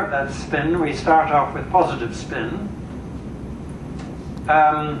curve, that spin, we start off with positive spin.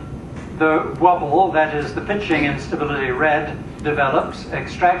 The wobble, that is the pitching instability, red, develops,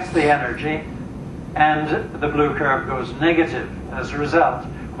 extracts the energy, and the blue curve goes negative as a result.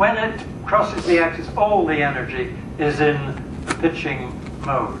 When it crosses the axis, all the energy is in the pitching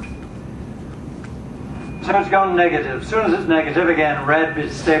mode. So it's gone negative. As soon as it's negative, again, red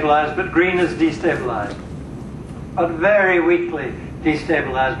is stabilized, but green is destabilized. But very weakly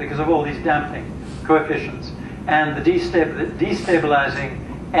destabilized because of all these damping coefficients. And the destabilizing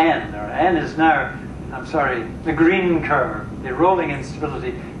n, or n is now, the green curve, the rolling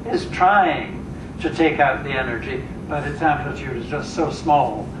instability, is trying to take out the energy, but its amplitude is just so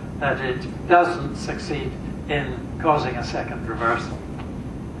small that it doesn't succeed in causing a second reversal.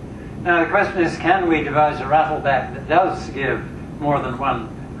 Now the question is, can we devise a Rattleback that does give more than one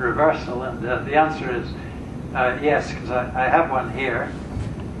reversal? And the answer is yes, because I have one here.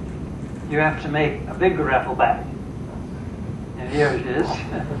 You have to make a big Rattleback. And here it is.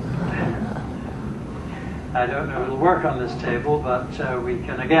 I don't know if it'll work on this table, but we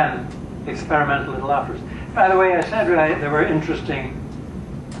can again experiment a little afterwards. By the way, I said there were interesting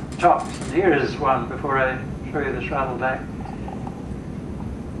tops. And here is one before I show you this Rattleback.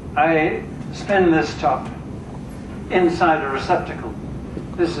 I spin this top inside a receptacle.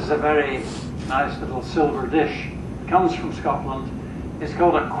 This is a very nice little silver dish. It comes from Scotland. It's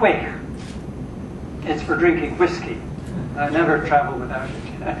called a quick. It's for drinking whiskey. I never travel without it.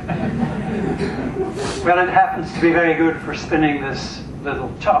 Well, it happens to be very good for spinning this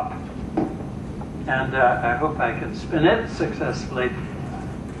little top. and I hope I can spin it successfully.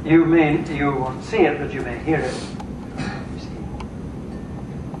 You won't see it, but you may hear it.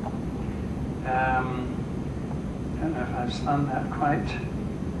 I don't know if I've spun that quite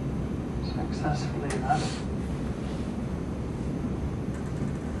successfully enough.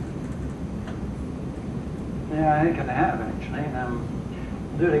 Yeah, I think I have actually. Now,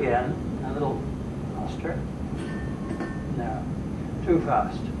 do it again. A little faster. No, too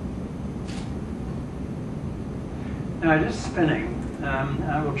fast. Now, just spinning.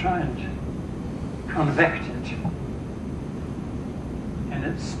 I will try and convect it in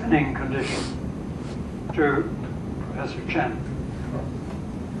its spinning condition to Professor Chen.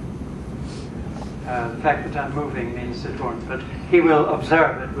 The fact that I'm moving means it won't, but he will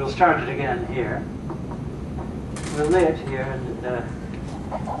observe it. We'll start it again here. We'll lay it here, and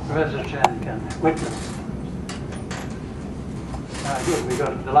Professor Chen can witness. Good, we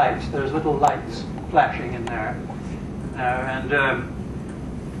got the lights. There's little lights flashing in there. And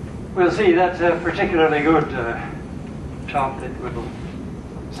we'll see that's a particularly good top. It will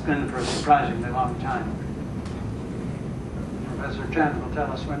spin for a surprisingly long time. Professor Chen will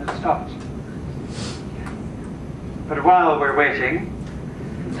tell us when it stops. But while we're waiting,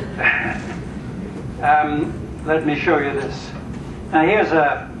 let me show you this. Now here's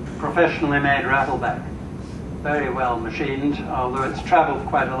a professionally made Rattleback. Very well machined, although it's traveled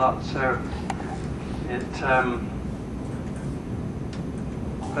quite a lot, so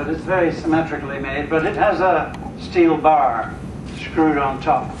but it's very symmetrically made, but it has a steel bar screwed on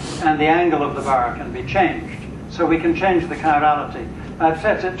top, and the angle of the bar can be changed. So we can change the chirality. I've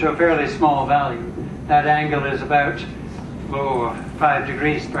set it to a fairly small value. That angle is about 5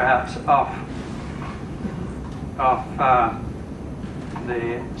 degrees perhaps off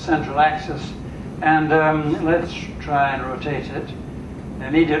the central axis. And let's try and rotate it.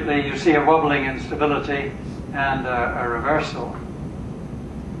 Immediately you see a wobbling instability and a reversal.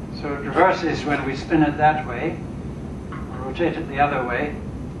 So it reverses when we spin it that way, rotate it the other way,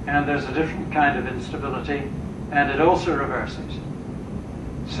 and there's a different kind of instability, and it also reverses.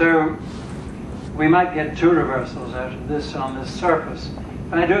 So we might get 2 reversals out of this on this surface.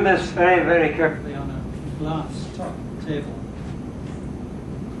 And I do this very, very carefully on a glass top table.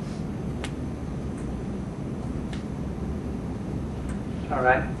 All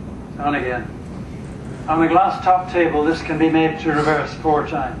right, on again. On a glass top table, this can be made to reverse 4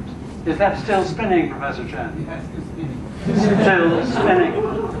 times. Is that still spinning, Professor Chen? Yes, still spinning. Still spinning.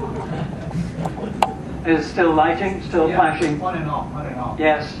 Is still lighting, still flashing? On and off, on and off.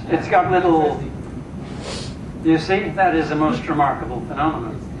 Yes, it's got little... You see, that is a most remarkable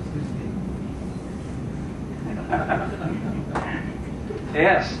phenomenon.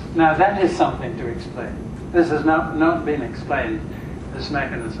 Yes, now that is something to explain. This has not been explained, this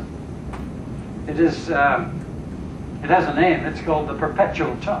mechanism. It is, it has a name, it's called the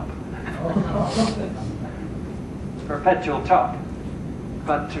perpetual top. Perpetual top.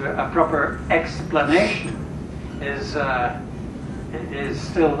 But a proper explanation is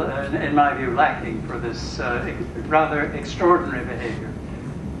still, in my view, lacking for this rather extraordinary behavior,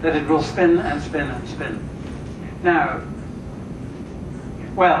 that it will spin and spin and spin. Now,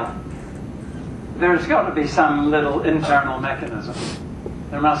 well, there's got to be some little internal mechanism.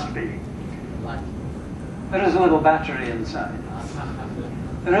 There must be. There is a little battery inside.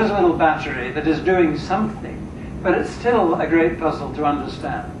 There is a little battery that is doing something, but it's still a great puzzle to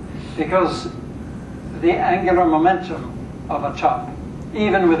understand, because the angular momentum of a top,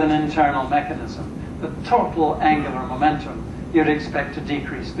 even with an internal mechanism, the total angular momentum you'd expect to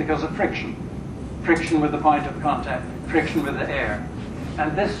decrease because of friction. Friction with the point of contact, friction with the air.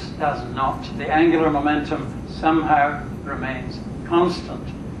 And this does not. The angular momentum somehow remains constant.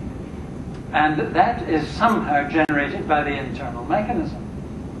 And that is somehow generated by the internal mechanism.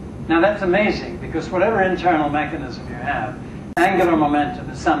 Now that's amazing, because whatever internal mechanism you have, angular momentum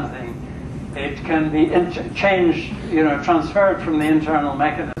is something. It can be changed, transferred from the internal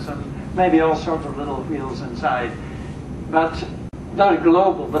mechanism, maybe all sorts of little wheels inside. But the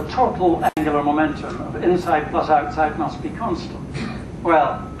global, the total angular momentum of inside plus outside must be constant.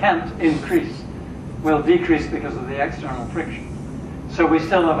 Well, can't increase, will decrease because of the external friction. So we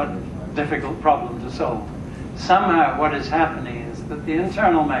still have a difficult problem to solve. Somehow what is happening is that the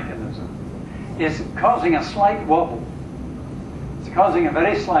internal mechanism is causing a slight wobble. It's causing a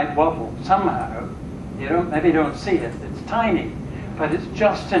very slight wobble. Somehow, maybe don't see it, it's tiny, but it's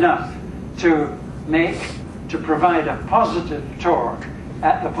just enough to provide a positive torque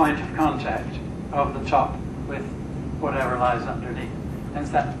at the point of contact of the top with whatever lies underneath. And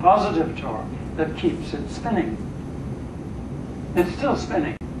it's that positive torque that keeps it spinning. It's still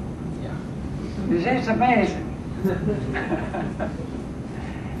spinning. Yeah. You see, it's amazing. You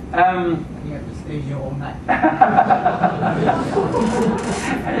have to stay here all night.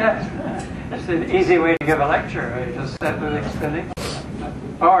 Yes, it's an easy way to give a lecture. You just set with explaining.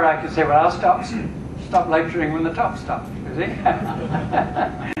 Or I could say, well, I'll stop lecturing when the top stops, you see.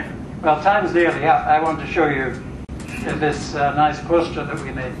 Well, time's nearly up. I want to show you this nice poster that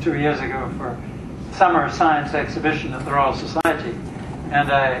we made 2 years ago for summer science exhibition at the Royal Society. And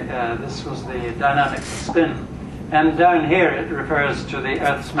this was the dynamics of spin. And down here it refers to the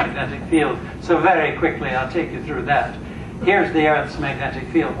Earth's magnetic field. So very quickly I'll take you through that. Here's the Earth's magnetic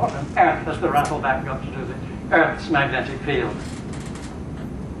field. What on earth has the Rattleback got to do with the Earth's magnetic field?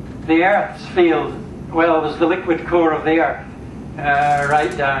 The Earth's field, well, was the liquid core of the Earth,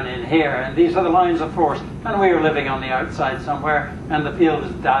 right down in here. And these are the lines of force. And we are living on the outside somewhere, and the field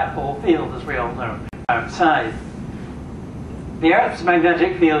is a dipole field, as we all know, outside. The Earth's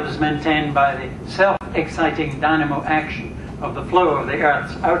magnetic field is maintained by the self-exciting dynamo action of the flow of the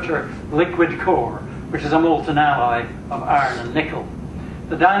Earth's outer liquid core, which is a molten alloy of iron and nickel.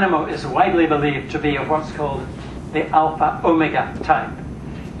 The dynamo is widely believed to be of what's called the alpha-omega type.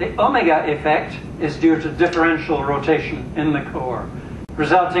 The omega effect is due to differential rotation in the core,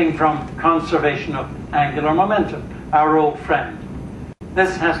 resulting from conservation of angular momentum, our old friend.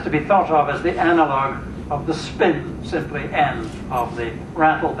 This has to be thought of as the analog of the spin, simply n, of the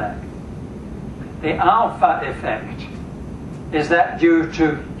Rattleback. The alpha effect is that due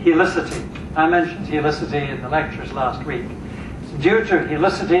to helicity. I mentioned helicity in the lectures last week. It's due to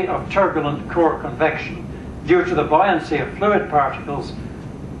helicity of turbulent core convection, due to the buoyancy of fluid particles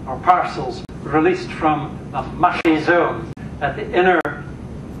or parcels released from a mushy zone at the inner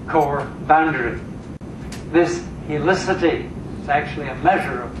core boundary. This helicity is actually a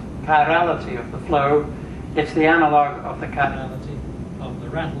measure of chirality of the flow. It's the analog of the chirality of the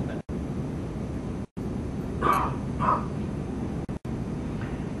Rattleback.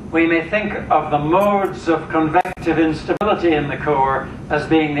 We may think of the modes of convective instability in the core as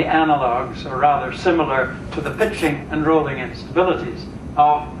being the analogues, or rather similar to the pitching and rolling instabilities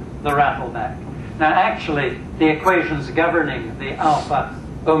of the Rattleback. Now actually, the equations governing the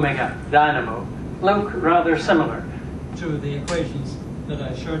alpha-omega dynamo look rather similar to the equations that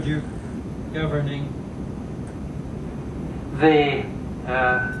I showed you governing the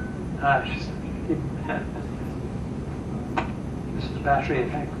this is battery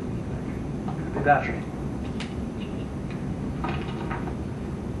effect. Could be battery.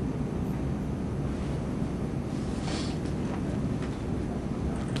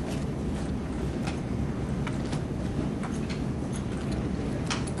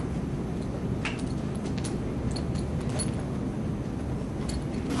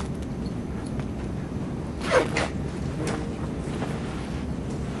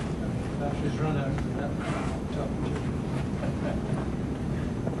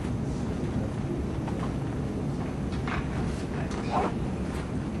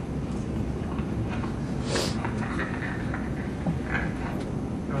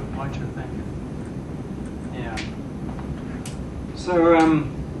 So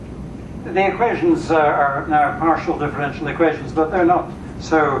the equations are now partial differential equations, but they're not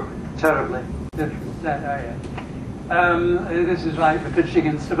so terribly different. This is like the pitching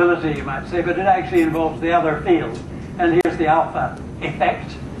instability, you might say, but it actually involves the other field. And here's the alpha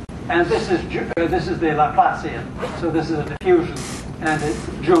effect, and this is the Laplacian. So this is a diffusion, and it's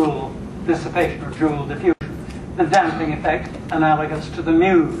Joule dissipation or Joule diffusion. The damping effect analogous to the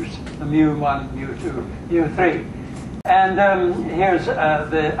mu's, the mu1, mu2, mu3. And here's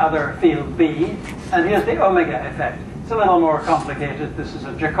the other field B, and here's the omega effect. It's a little more complicated. This is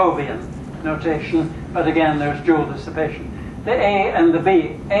a Jacobian notation, but again, there's Joule dissipation. The A and the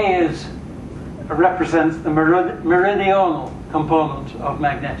B. A represents the meridional component of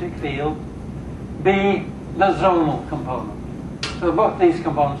magnetic field. B, the zonal component. So both these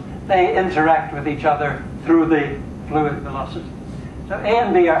components, they interact with each other through the fluid velocity. So A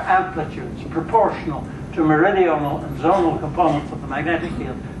and B are amplitudes proportional to meridional and zonal components of the magnetic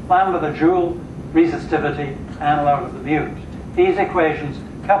field, lambda the Joule resistivity analog of the mu's. These equations,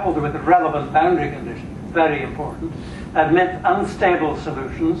 coupled with relevant boundary conditions, very important, admit unstable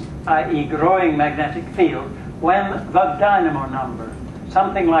solutions, i.e. growing magnetic field, when the dynamo number,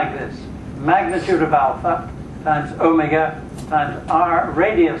 something like this, magnitude of alpha times omega times r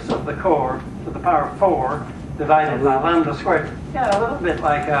radius of the core to the power 4 divided by lambda squared. Yeah, a little bit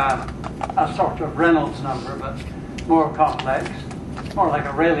like a sort of Reynolds number, but more complex, more like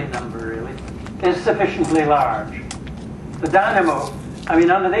a Rayleigh number really, is sufficiently large. The dynamo, I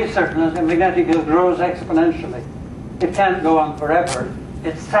mean, under these circumstances, the magnetic field grows exponentially. It can't go on forever.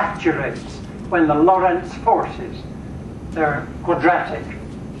 It saturates when the Lorentz forces, they're quadratic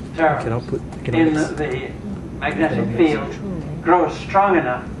terms in the magnetic field, grow strong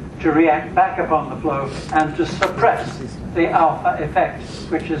enough to react back upon the flow and to suppress the alpha effect,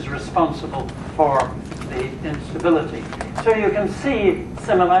 which is responsible for the instability. So you can see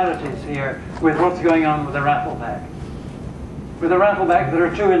similarities here with what's going on with the Rattleback. With the Rattleback, there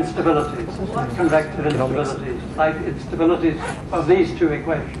are two instabilities, convective instabilities, like instabilities of these two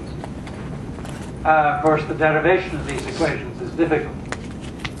equations. Of course, the derivation of these equations is difficult.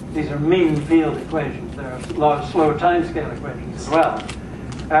 These are mean field equations. There are slow timescale equations as well.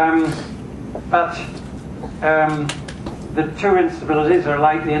 The two instabilities are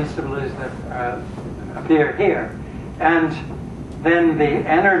like the instabilities that appear here. And then the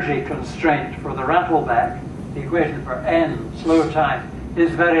energy constraint for the Rattleback, the equation for n, slow time,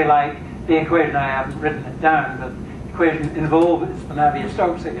 is very like the equation, I haven't written it down, but the equation involved, it's the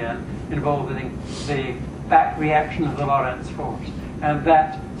Navier-Stokes again, involving the back reaction of the Lorentz force. And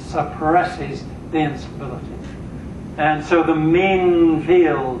that suppresses the instability. And so the mean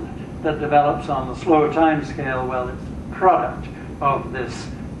field that develops on the slow time scale, well, it's the product of this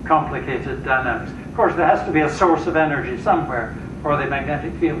complicated dynamics. Of course, there has to be a source of energy somewhere for the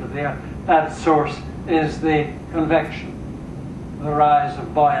magnetic field of the Earth. That source is the convection, the rise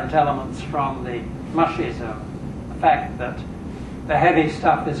of buoyant elements from the mushy zone. The fact that the heavy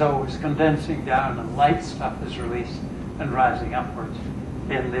stuff is always condensing down and light stuff is released and rising upwards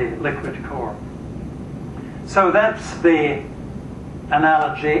in the liquid core. So that's the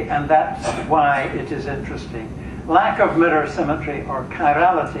analogy, and that's why it is interesting. Lack of mirror symmetry or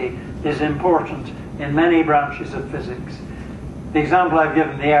chirality is important in many branches of physics. The example I've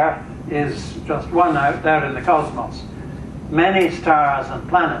given, the Earth, is just one out there in the cosmos. Many stars and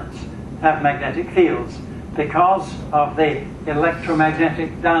planets have magnetic fields because of the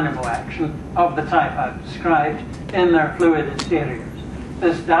electromagnetic dynamo action of the type I've described in their fluid interiors.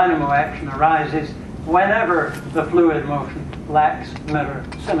 This dynamo action arises whenever the fluid motion lacks mirror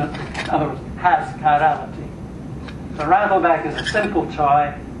symmetry, in other words, has chirality. The Rattleback is a simple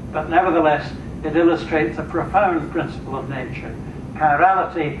toy, but nevertheless it illustrates a profound principle of nature.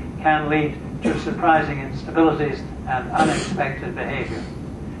 Chirality can lead to surprising instabilities and unexpected behavior.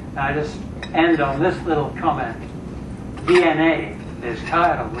 Now I just end on this little comment. DNA is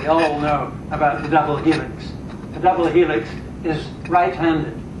chiral. We all know about the double helix. The double helix is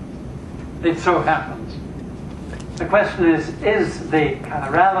right-handed. It so happens. The question is the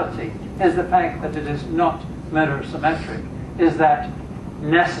chirality, is the fact that it is not mirror symmetric, is that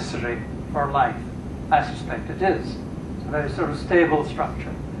necessary for life? I suspect it is. It's a very sort of stable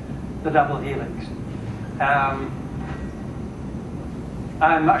structure, the double helix.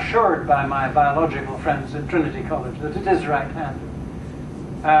 I'm assured by my biological friends at Trinity College that it is right-handed.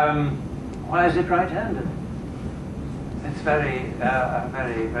 Why is it right-handed? It's very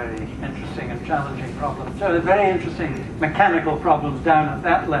interesting and challenging problem. So very interesting mechanical problems down at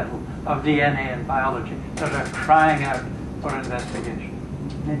that level of DNA and biology that are crying out for investigation.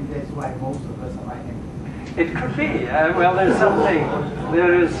 Maybe that's why most of us are right-handed. It could be. Well, there's something.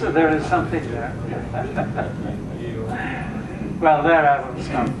 There is something there. Well, there I will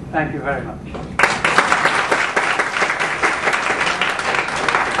stop. Thank you very much.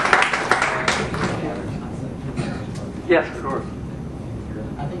 Yes, of course.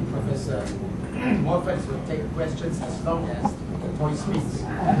 I think Professor Moffatt will take questions as long as the toy speaks.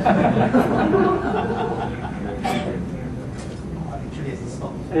 Actually, it's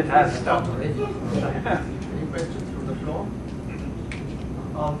stopped. It has stopped already. Any questions from the floor?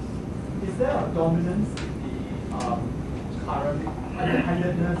 Is there a dominance in the current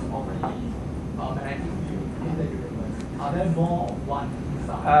independence of the magnetic field in the universe? Are there more of one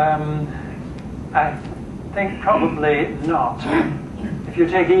side? I think probably not. If you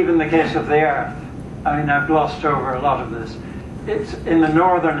take even the case of the Earth, I mean, I've glossed over a lot of this. It's in the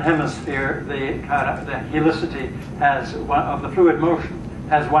northern hemisphere, the helicity has of the fluid motion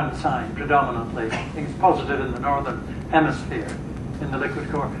has one sign predominantly. I think it's positive in the northern hemisphere, in the liquid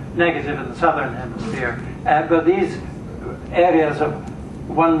core, negative in the southern hemisphere. But these areas of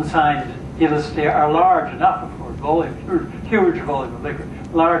one-sided helicity are large enough, of course, volume, huge volume of liquid,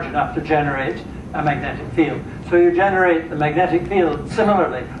 large enough to generate a magnetic field. So you generate the magnetic field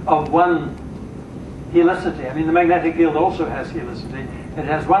similarly of one helicity. I mean, the magnetic field also has helicity. It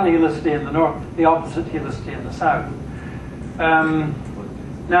has one helicity in the north, the opposite helicity in the south.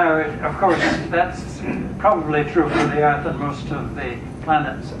 Now, of course, that's probably true for the Earth and most of the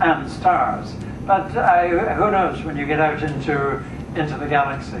planets and stars. But who knows when you get out into the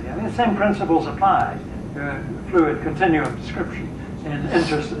galaxy? I mean, the same principles apply. Fluid continuum description.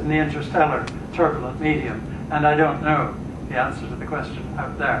 in the interstellar turbulent medium, and I don't know the answer to the question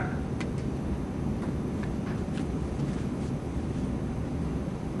out there.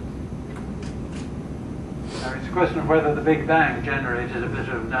 Now, it's a question of whether the Big Bang generated a bit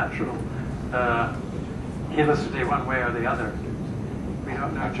of natural helicity one way or the other. We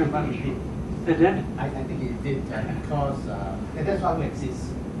don't know too much. It did? I think it did because and that's why we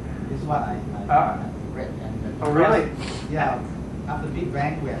exist. This is what I read. And Oh, really? Yeah. After the Big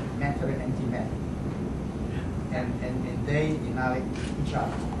Bang, we have matter and antimatter, and they annihilate each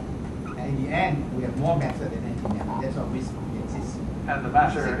other. And in the end, we have more matter than antimatter. That's why we exist. And the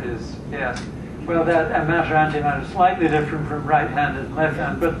matter is, yes. Well, that matter antimatter is slightly different from right-handed and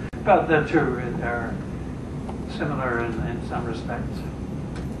left-handed, but the two are similar in some respects.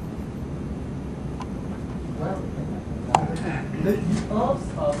 Well, the Earth's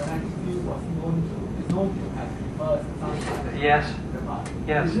magnetic field was known to have reversed something. Yes.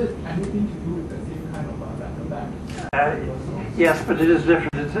 Yes. Is it anything to do with the same kind of Rattleback? Yes, but it is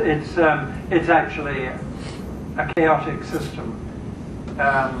different. It's actually a chaotic system,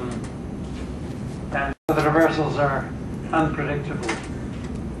 and the reversals are unpredictable,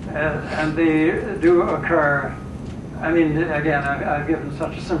 and they do occur. I mean, again, I've given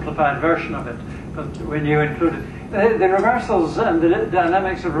such a simplified version of it, but when you include it, the reversals and the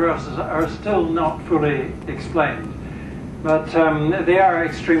dynamics of reversals are still not fully explained. But they are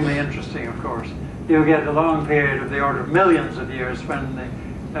extremely interesting, of course. You get a long period of the order of millions of years when the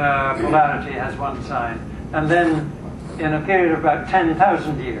polarity has one sign. And then in a period of about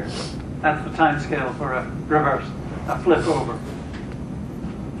 10,000 years, that's the time scale for a reverse, a flip over.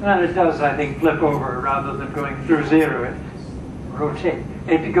 And it does, I think, flip over rather than going through zero. It rotates.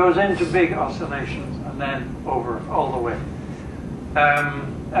 It goes into big oscillations and then over all the way.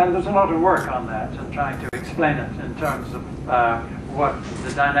 And there's a lot of work on that and trying to explain it in terms of what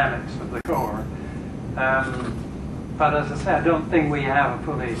the dynamics of the core. But as I say, I don't think we have a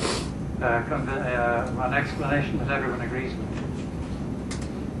fully an explanation that everyone agrees with.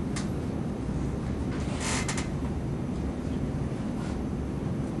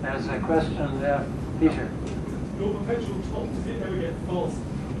 There's a question there, Peter. Your perpetual top, does it ever get faster? Does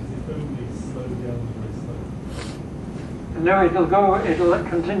it only slow down very slowly? No, it'll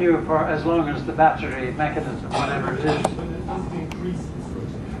continue for as long as the battery mechanism, whatever it is. But it doesn't increase its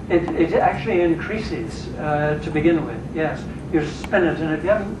rotation. It actually increases to begin with, yes. You spin it, and if you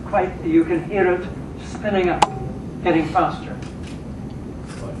haven't quite, you can hear it spinning up, getting faster.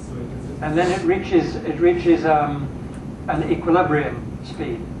 Right, so And then it reaches an equilibrium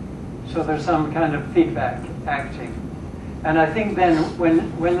speed. So there's some kind of feedback acting. And I think then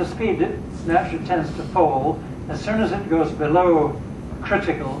when the speed naturally tends to fall, as soon as it goes below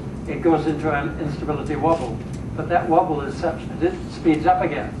critical, it goes into an instability wobble. But that wobble is such that it speeds up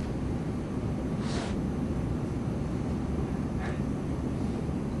again.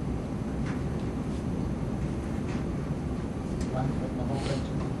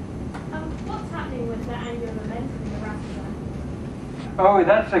 What's happening with the angular momentum in the Rattleback? Oh,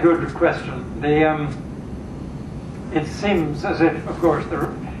 that's a good question. It seems as if, of course,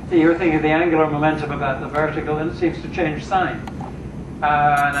 you're thinking of the angular momentum about the vertical, and it seems to change sign.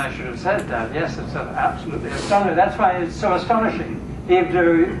 And I should have said that. Yes, it's absolutely astonishing. That's why it's so astonishing. Even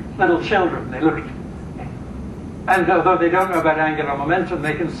to little children, they look, and although they don't know about angular momentum,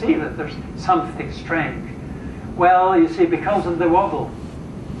 they can see that there's something strange. Well, you see, because of the wobble,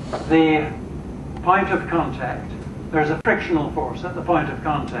 the point of contact, there's a frictional force at the point of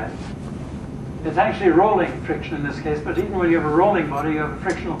contact. It's actually rolling friction in this case, but even when you have a rolling body, you have a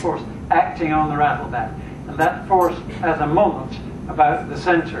frictional force acting on the Rattleback. And that force has a moment about the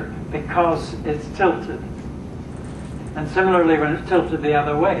center because it's tilted. And similarly, when it's tilted the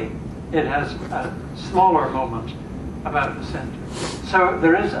other way, it has a smaller moment about the center. So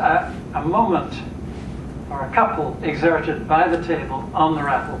there is a moment or a couple exerted by the table on the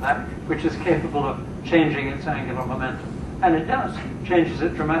Rattleback, which is capable of changing its angular momentum. And it does, changes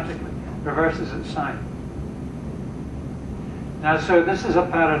it dramatically, reverses its sign. Now, so this is a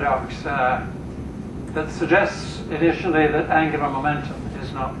paradox that suggests initially that angular momentum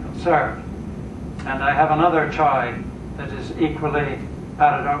is not conserved. And I have another toy that is equally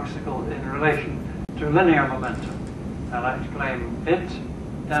paradoxical in relation to linear momentum. I like to claim it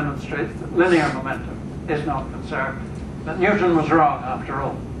demonstrates that linear momentum is not conserved, that Newton was wrong after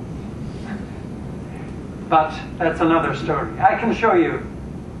all. But that's another story. I can show you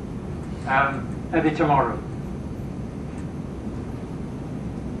maybe tomorrow.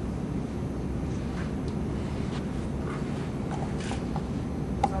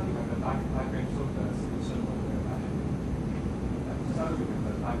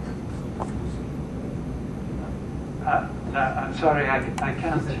 sorry, I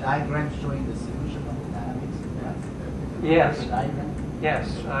can't. Is a diagram showing the solution of the dynamics? Yes. The diagram? Yes.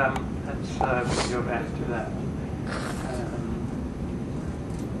 Let's go back to that.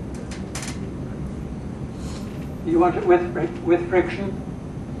 You want it with friction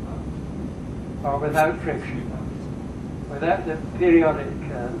or without friction? Without the periodic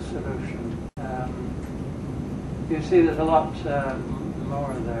solution. You see there's a lot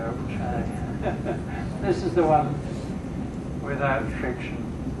more there, which this is the one without friction.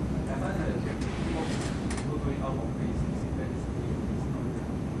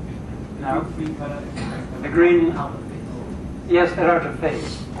 Now, the green, yes, they're out of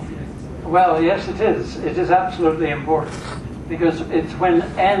phase. Well, yes, it is. It is absolutely important because it's when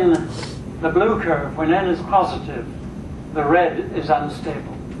n, the blue curve, when n is positive, the red is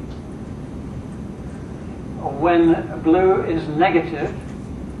unstable. When blue is negative,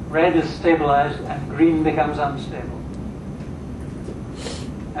 red is stabilized and green becomes unstable.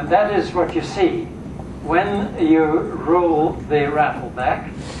 And that is what you see when you roll the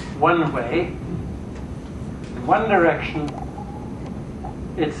Rattleback one way, in one direction.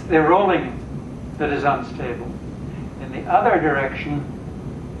 It's the rolling that is unstable. In the other direction,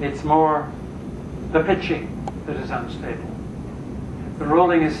 it's more the pitching that is unstable. The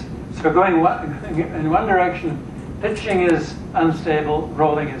rolling is, so going in one direction, pitching is unstable,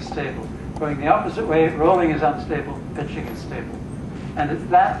 rolling is stable. Going the opposite way, rolling is unstable, pitching is stable. And it's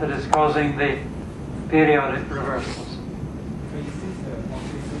that is causing the periodic reversals.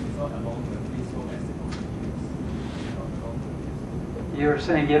 You're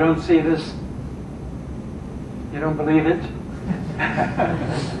saying you don't see this? You don't believe it?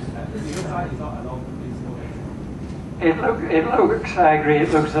 It looks, I agree,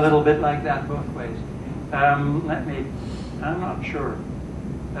 it looks a little bit like that both ways. I'm not sure.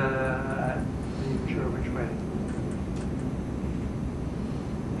 I'm not sure which way.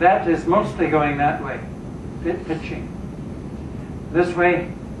 That is mostly going that way, pitching. This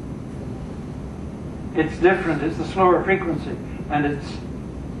way, it's different, it's a slower frequency. And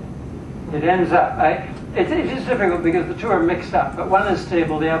it ends up. It is difficult because the two are mixed up, but one is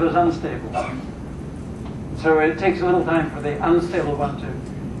stable, the other is unstable. So it takes a little time for the unstable one to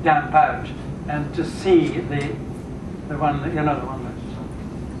damp out and to see the one that the one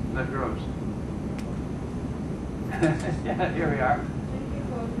that grows. Yeah, here we are. Thank you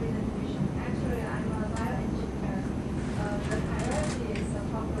for the presentation. Actually, I'm a bioengineer. The chirality is a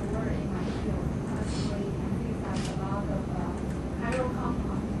popular word in my field. Actually, I think that's a lot of chiral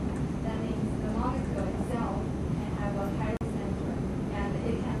compound. That means the molecule itself can have a chiral center, and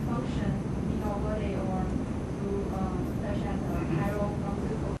it can function in our body or through such as a chiral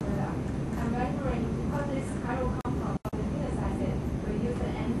pharmaceutical product. I'm wondering, because this chiral compound, to synthesize it, we use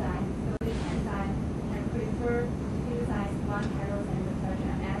an enzyme. So this enzyme can prefer to synthesize one chiral center such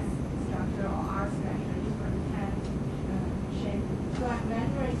as S structure or R structure, different kind shape. So I'm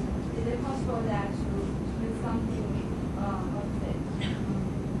wondering, is it possible that to use something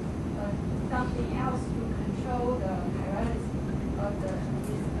something else to control the chirality of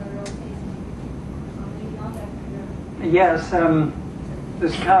this rotation? Maybe not that clear. Yes,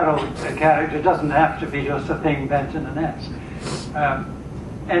 this chiral character doesn't have to be just a thing bent in an S.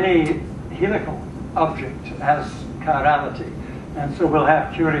 Any helical object has chirality, and so will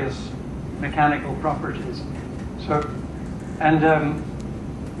have curious mechanical properties. So, and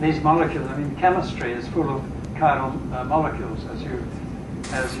these molecules, I mean, chemistry is full of chiral molecules, as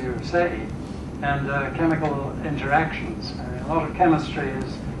you say, and chemical interactions. I mean, a lot of chemistry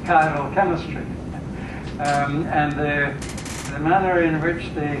is chiral chemistry, and the manner in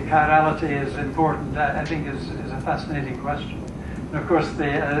which the chirality is important, I think, is a fascinating question. And of course,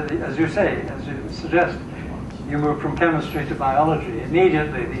 as you say, as you suggest, you move from chemistry to biology.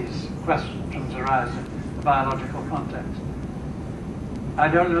 Immediately, these questions arise in the biological context. I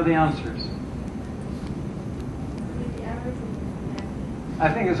don't know the answers. I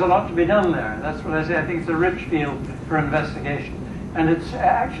think there's a lot to be done there. That's what I say. I think it's a rich field for investigation. And it's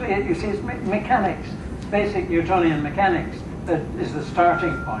actually, you see, it's mechanics, basic Newtonian mechanics that is the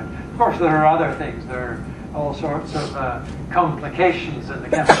starting point. Of course, there are other things. There are all sorts of complications in the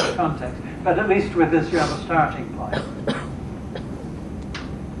chemical context. But at least with this, you have a starting point.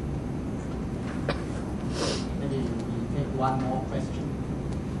 Maybe we take one more question.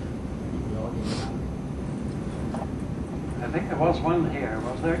 I think there was one here,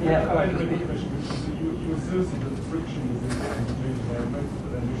 was there? Yeah, Yeah. I have a quick question. You asserted that the friction is important to change the environment, but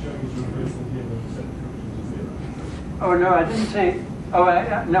then you're showing us reversal here that you set the friction to zero. Oh, no, I didn't say,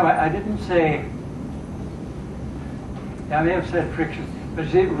 I didn't say, I may have said friction, but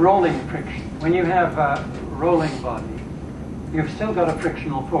you see, rolling friction. When you have a rolling body, you've still got a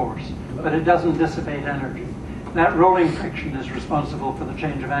frictional force, but it doesn't dissipate energy. That rolling friction is responsible for the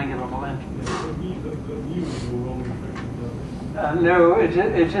change of angular momentum. No, it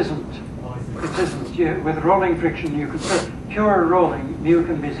isn't. It isn't. With rolling friction, you could say pure rolling, mu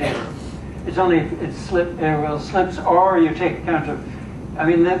can be zero. It's only if it slips, or you take account of. I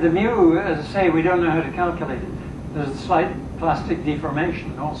mean, the mu, as I say, we don't know how to calculate it. There's a slight plastic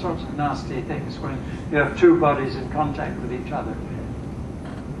deformation, all sorts of nasty things when you have two bodies in contact with each other.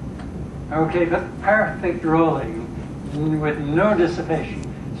 Okay, but perfect rolling with no dissipation,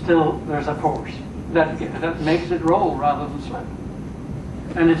 still there's a force that makes it roll rather than slip.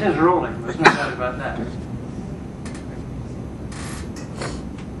 And it is rolling, there's no doubt about that.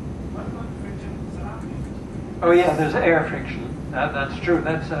 Oh yeah, there's air friction. That's true.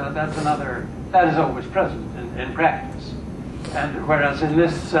 That's another. That is always present in practice. And whereas in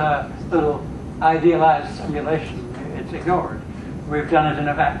this little idealized simulation, it's ignored. We've done it in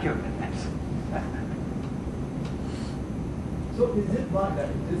a vacuum. So is it right that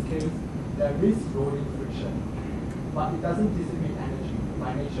in this case there is rolling friction, but it doesn't dissipate energy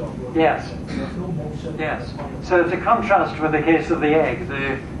by nature of rolling Yes. friction? There's no motion. Yes. So to contrast with the case of the egg,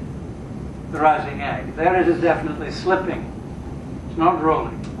 the rising egg, there it is definitely slipping. It's not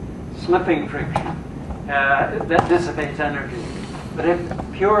rolling. Slipping friction that dissipates energy. But if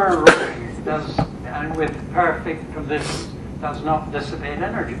pure rolling does, and with perfect conditions, does not dissipate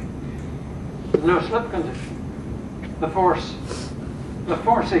energy, no slip condition. The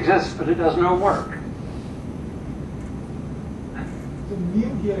force exists, but it does no work. So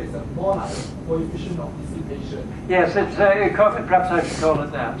mu here is a more like a coefficient of dissipation. Yes, it's perhaps I should call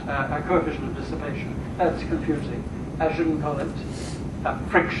it that, a coefficient of dissipation. That's confusing. I shouldn't call it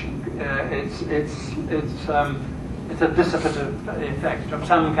friction. It's a dissipative effect of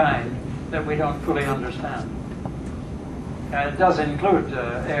some kind that we don't fully understand. It does include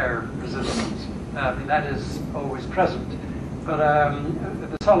air resistance. That is always present. But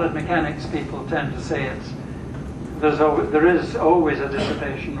the solid mechanics people tend to say there is always a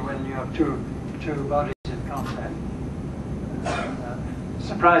dissipation when you have two bodies in contact.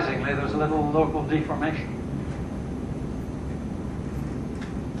 Surprisingly, there's a little local deformation.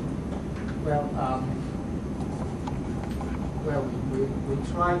 Well, we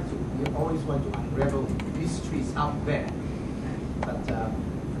try to, we always want to unravel mysteries out there. But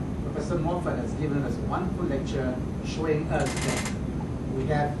Professor Moffatt has given us a wonderful lecture showing us that we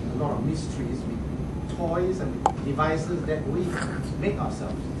have a lot of mysteries with toys and with devices that we make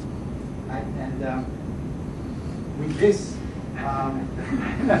ourselves. Right? And with this, I'd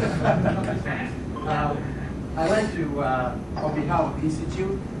like to, on behalf of the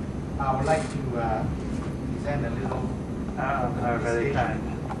Institute, I would like to present a little very kind.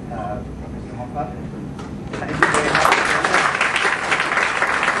 Professor Moffatt. Thank you very much.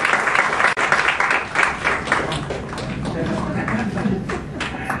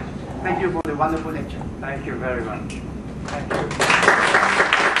 Thank you for the wonderful lecture. Thank you very much. Thank you.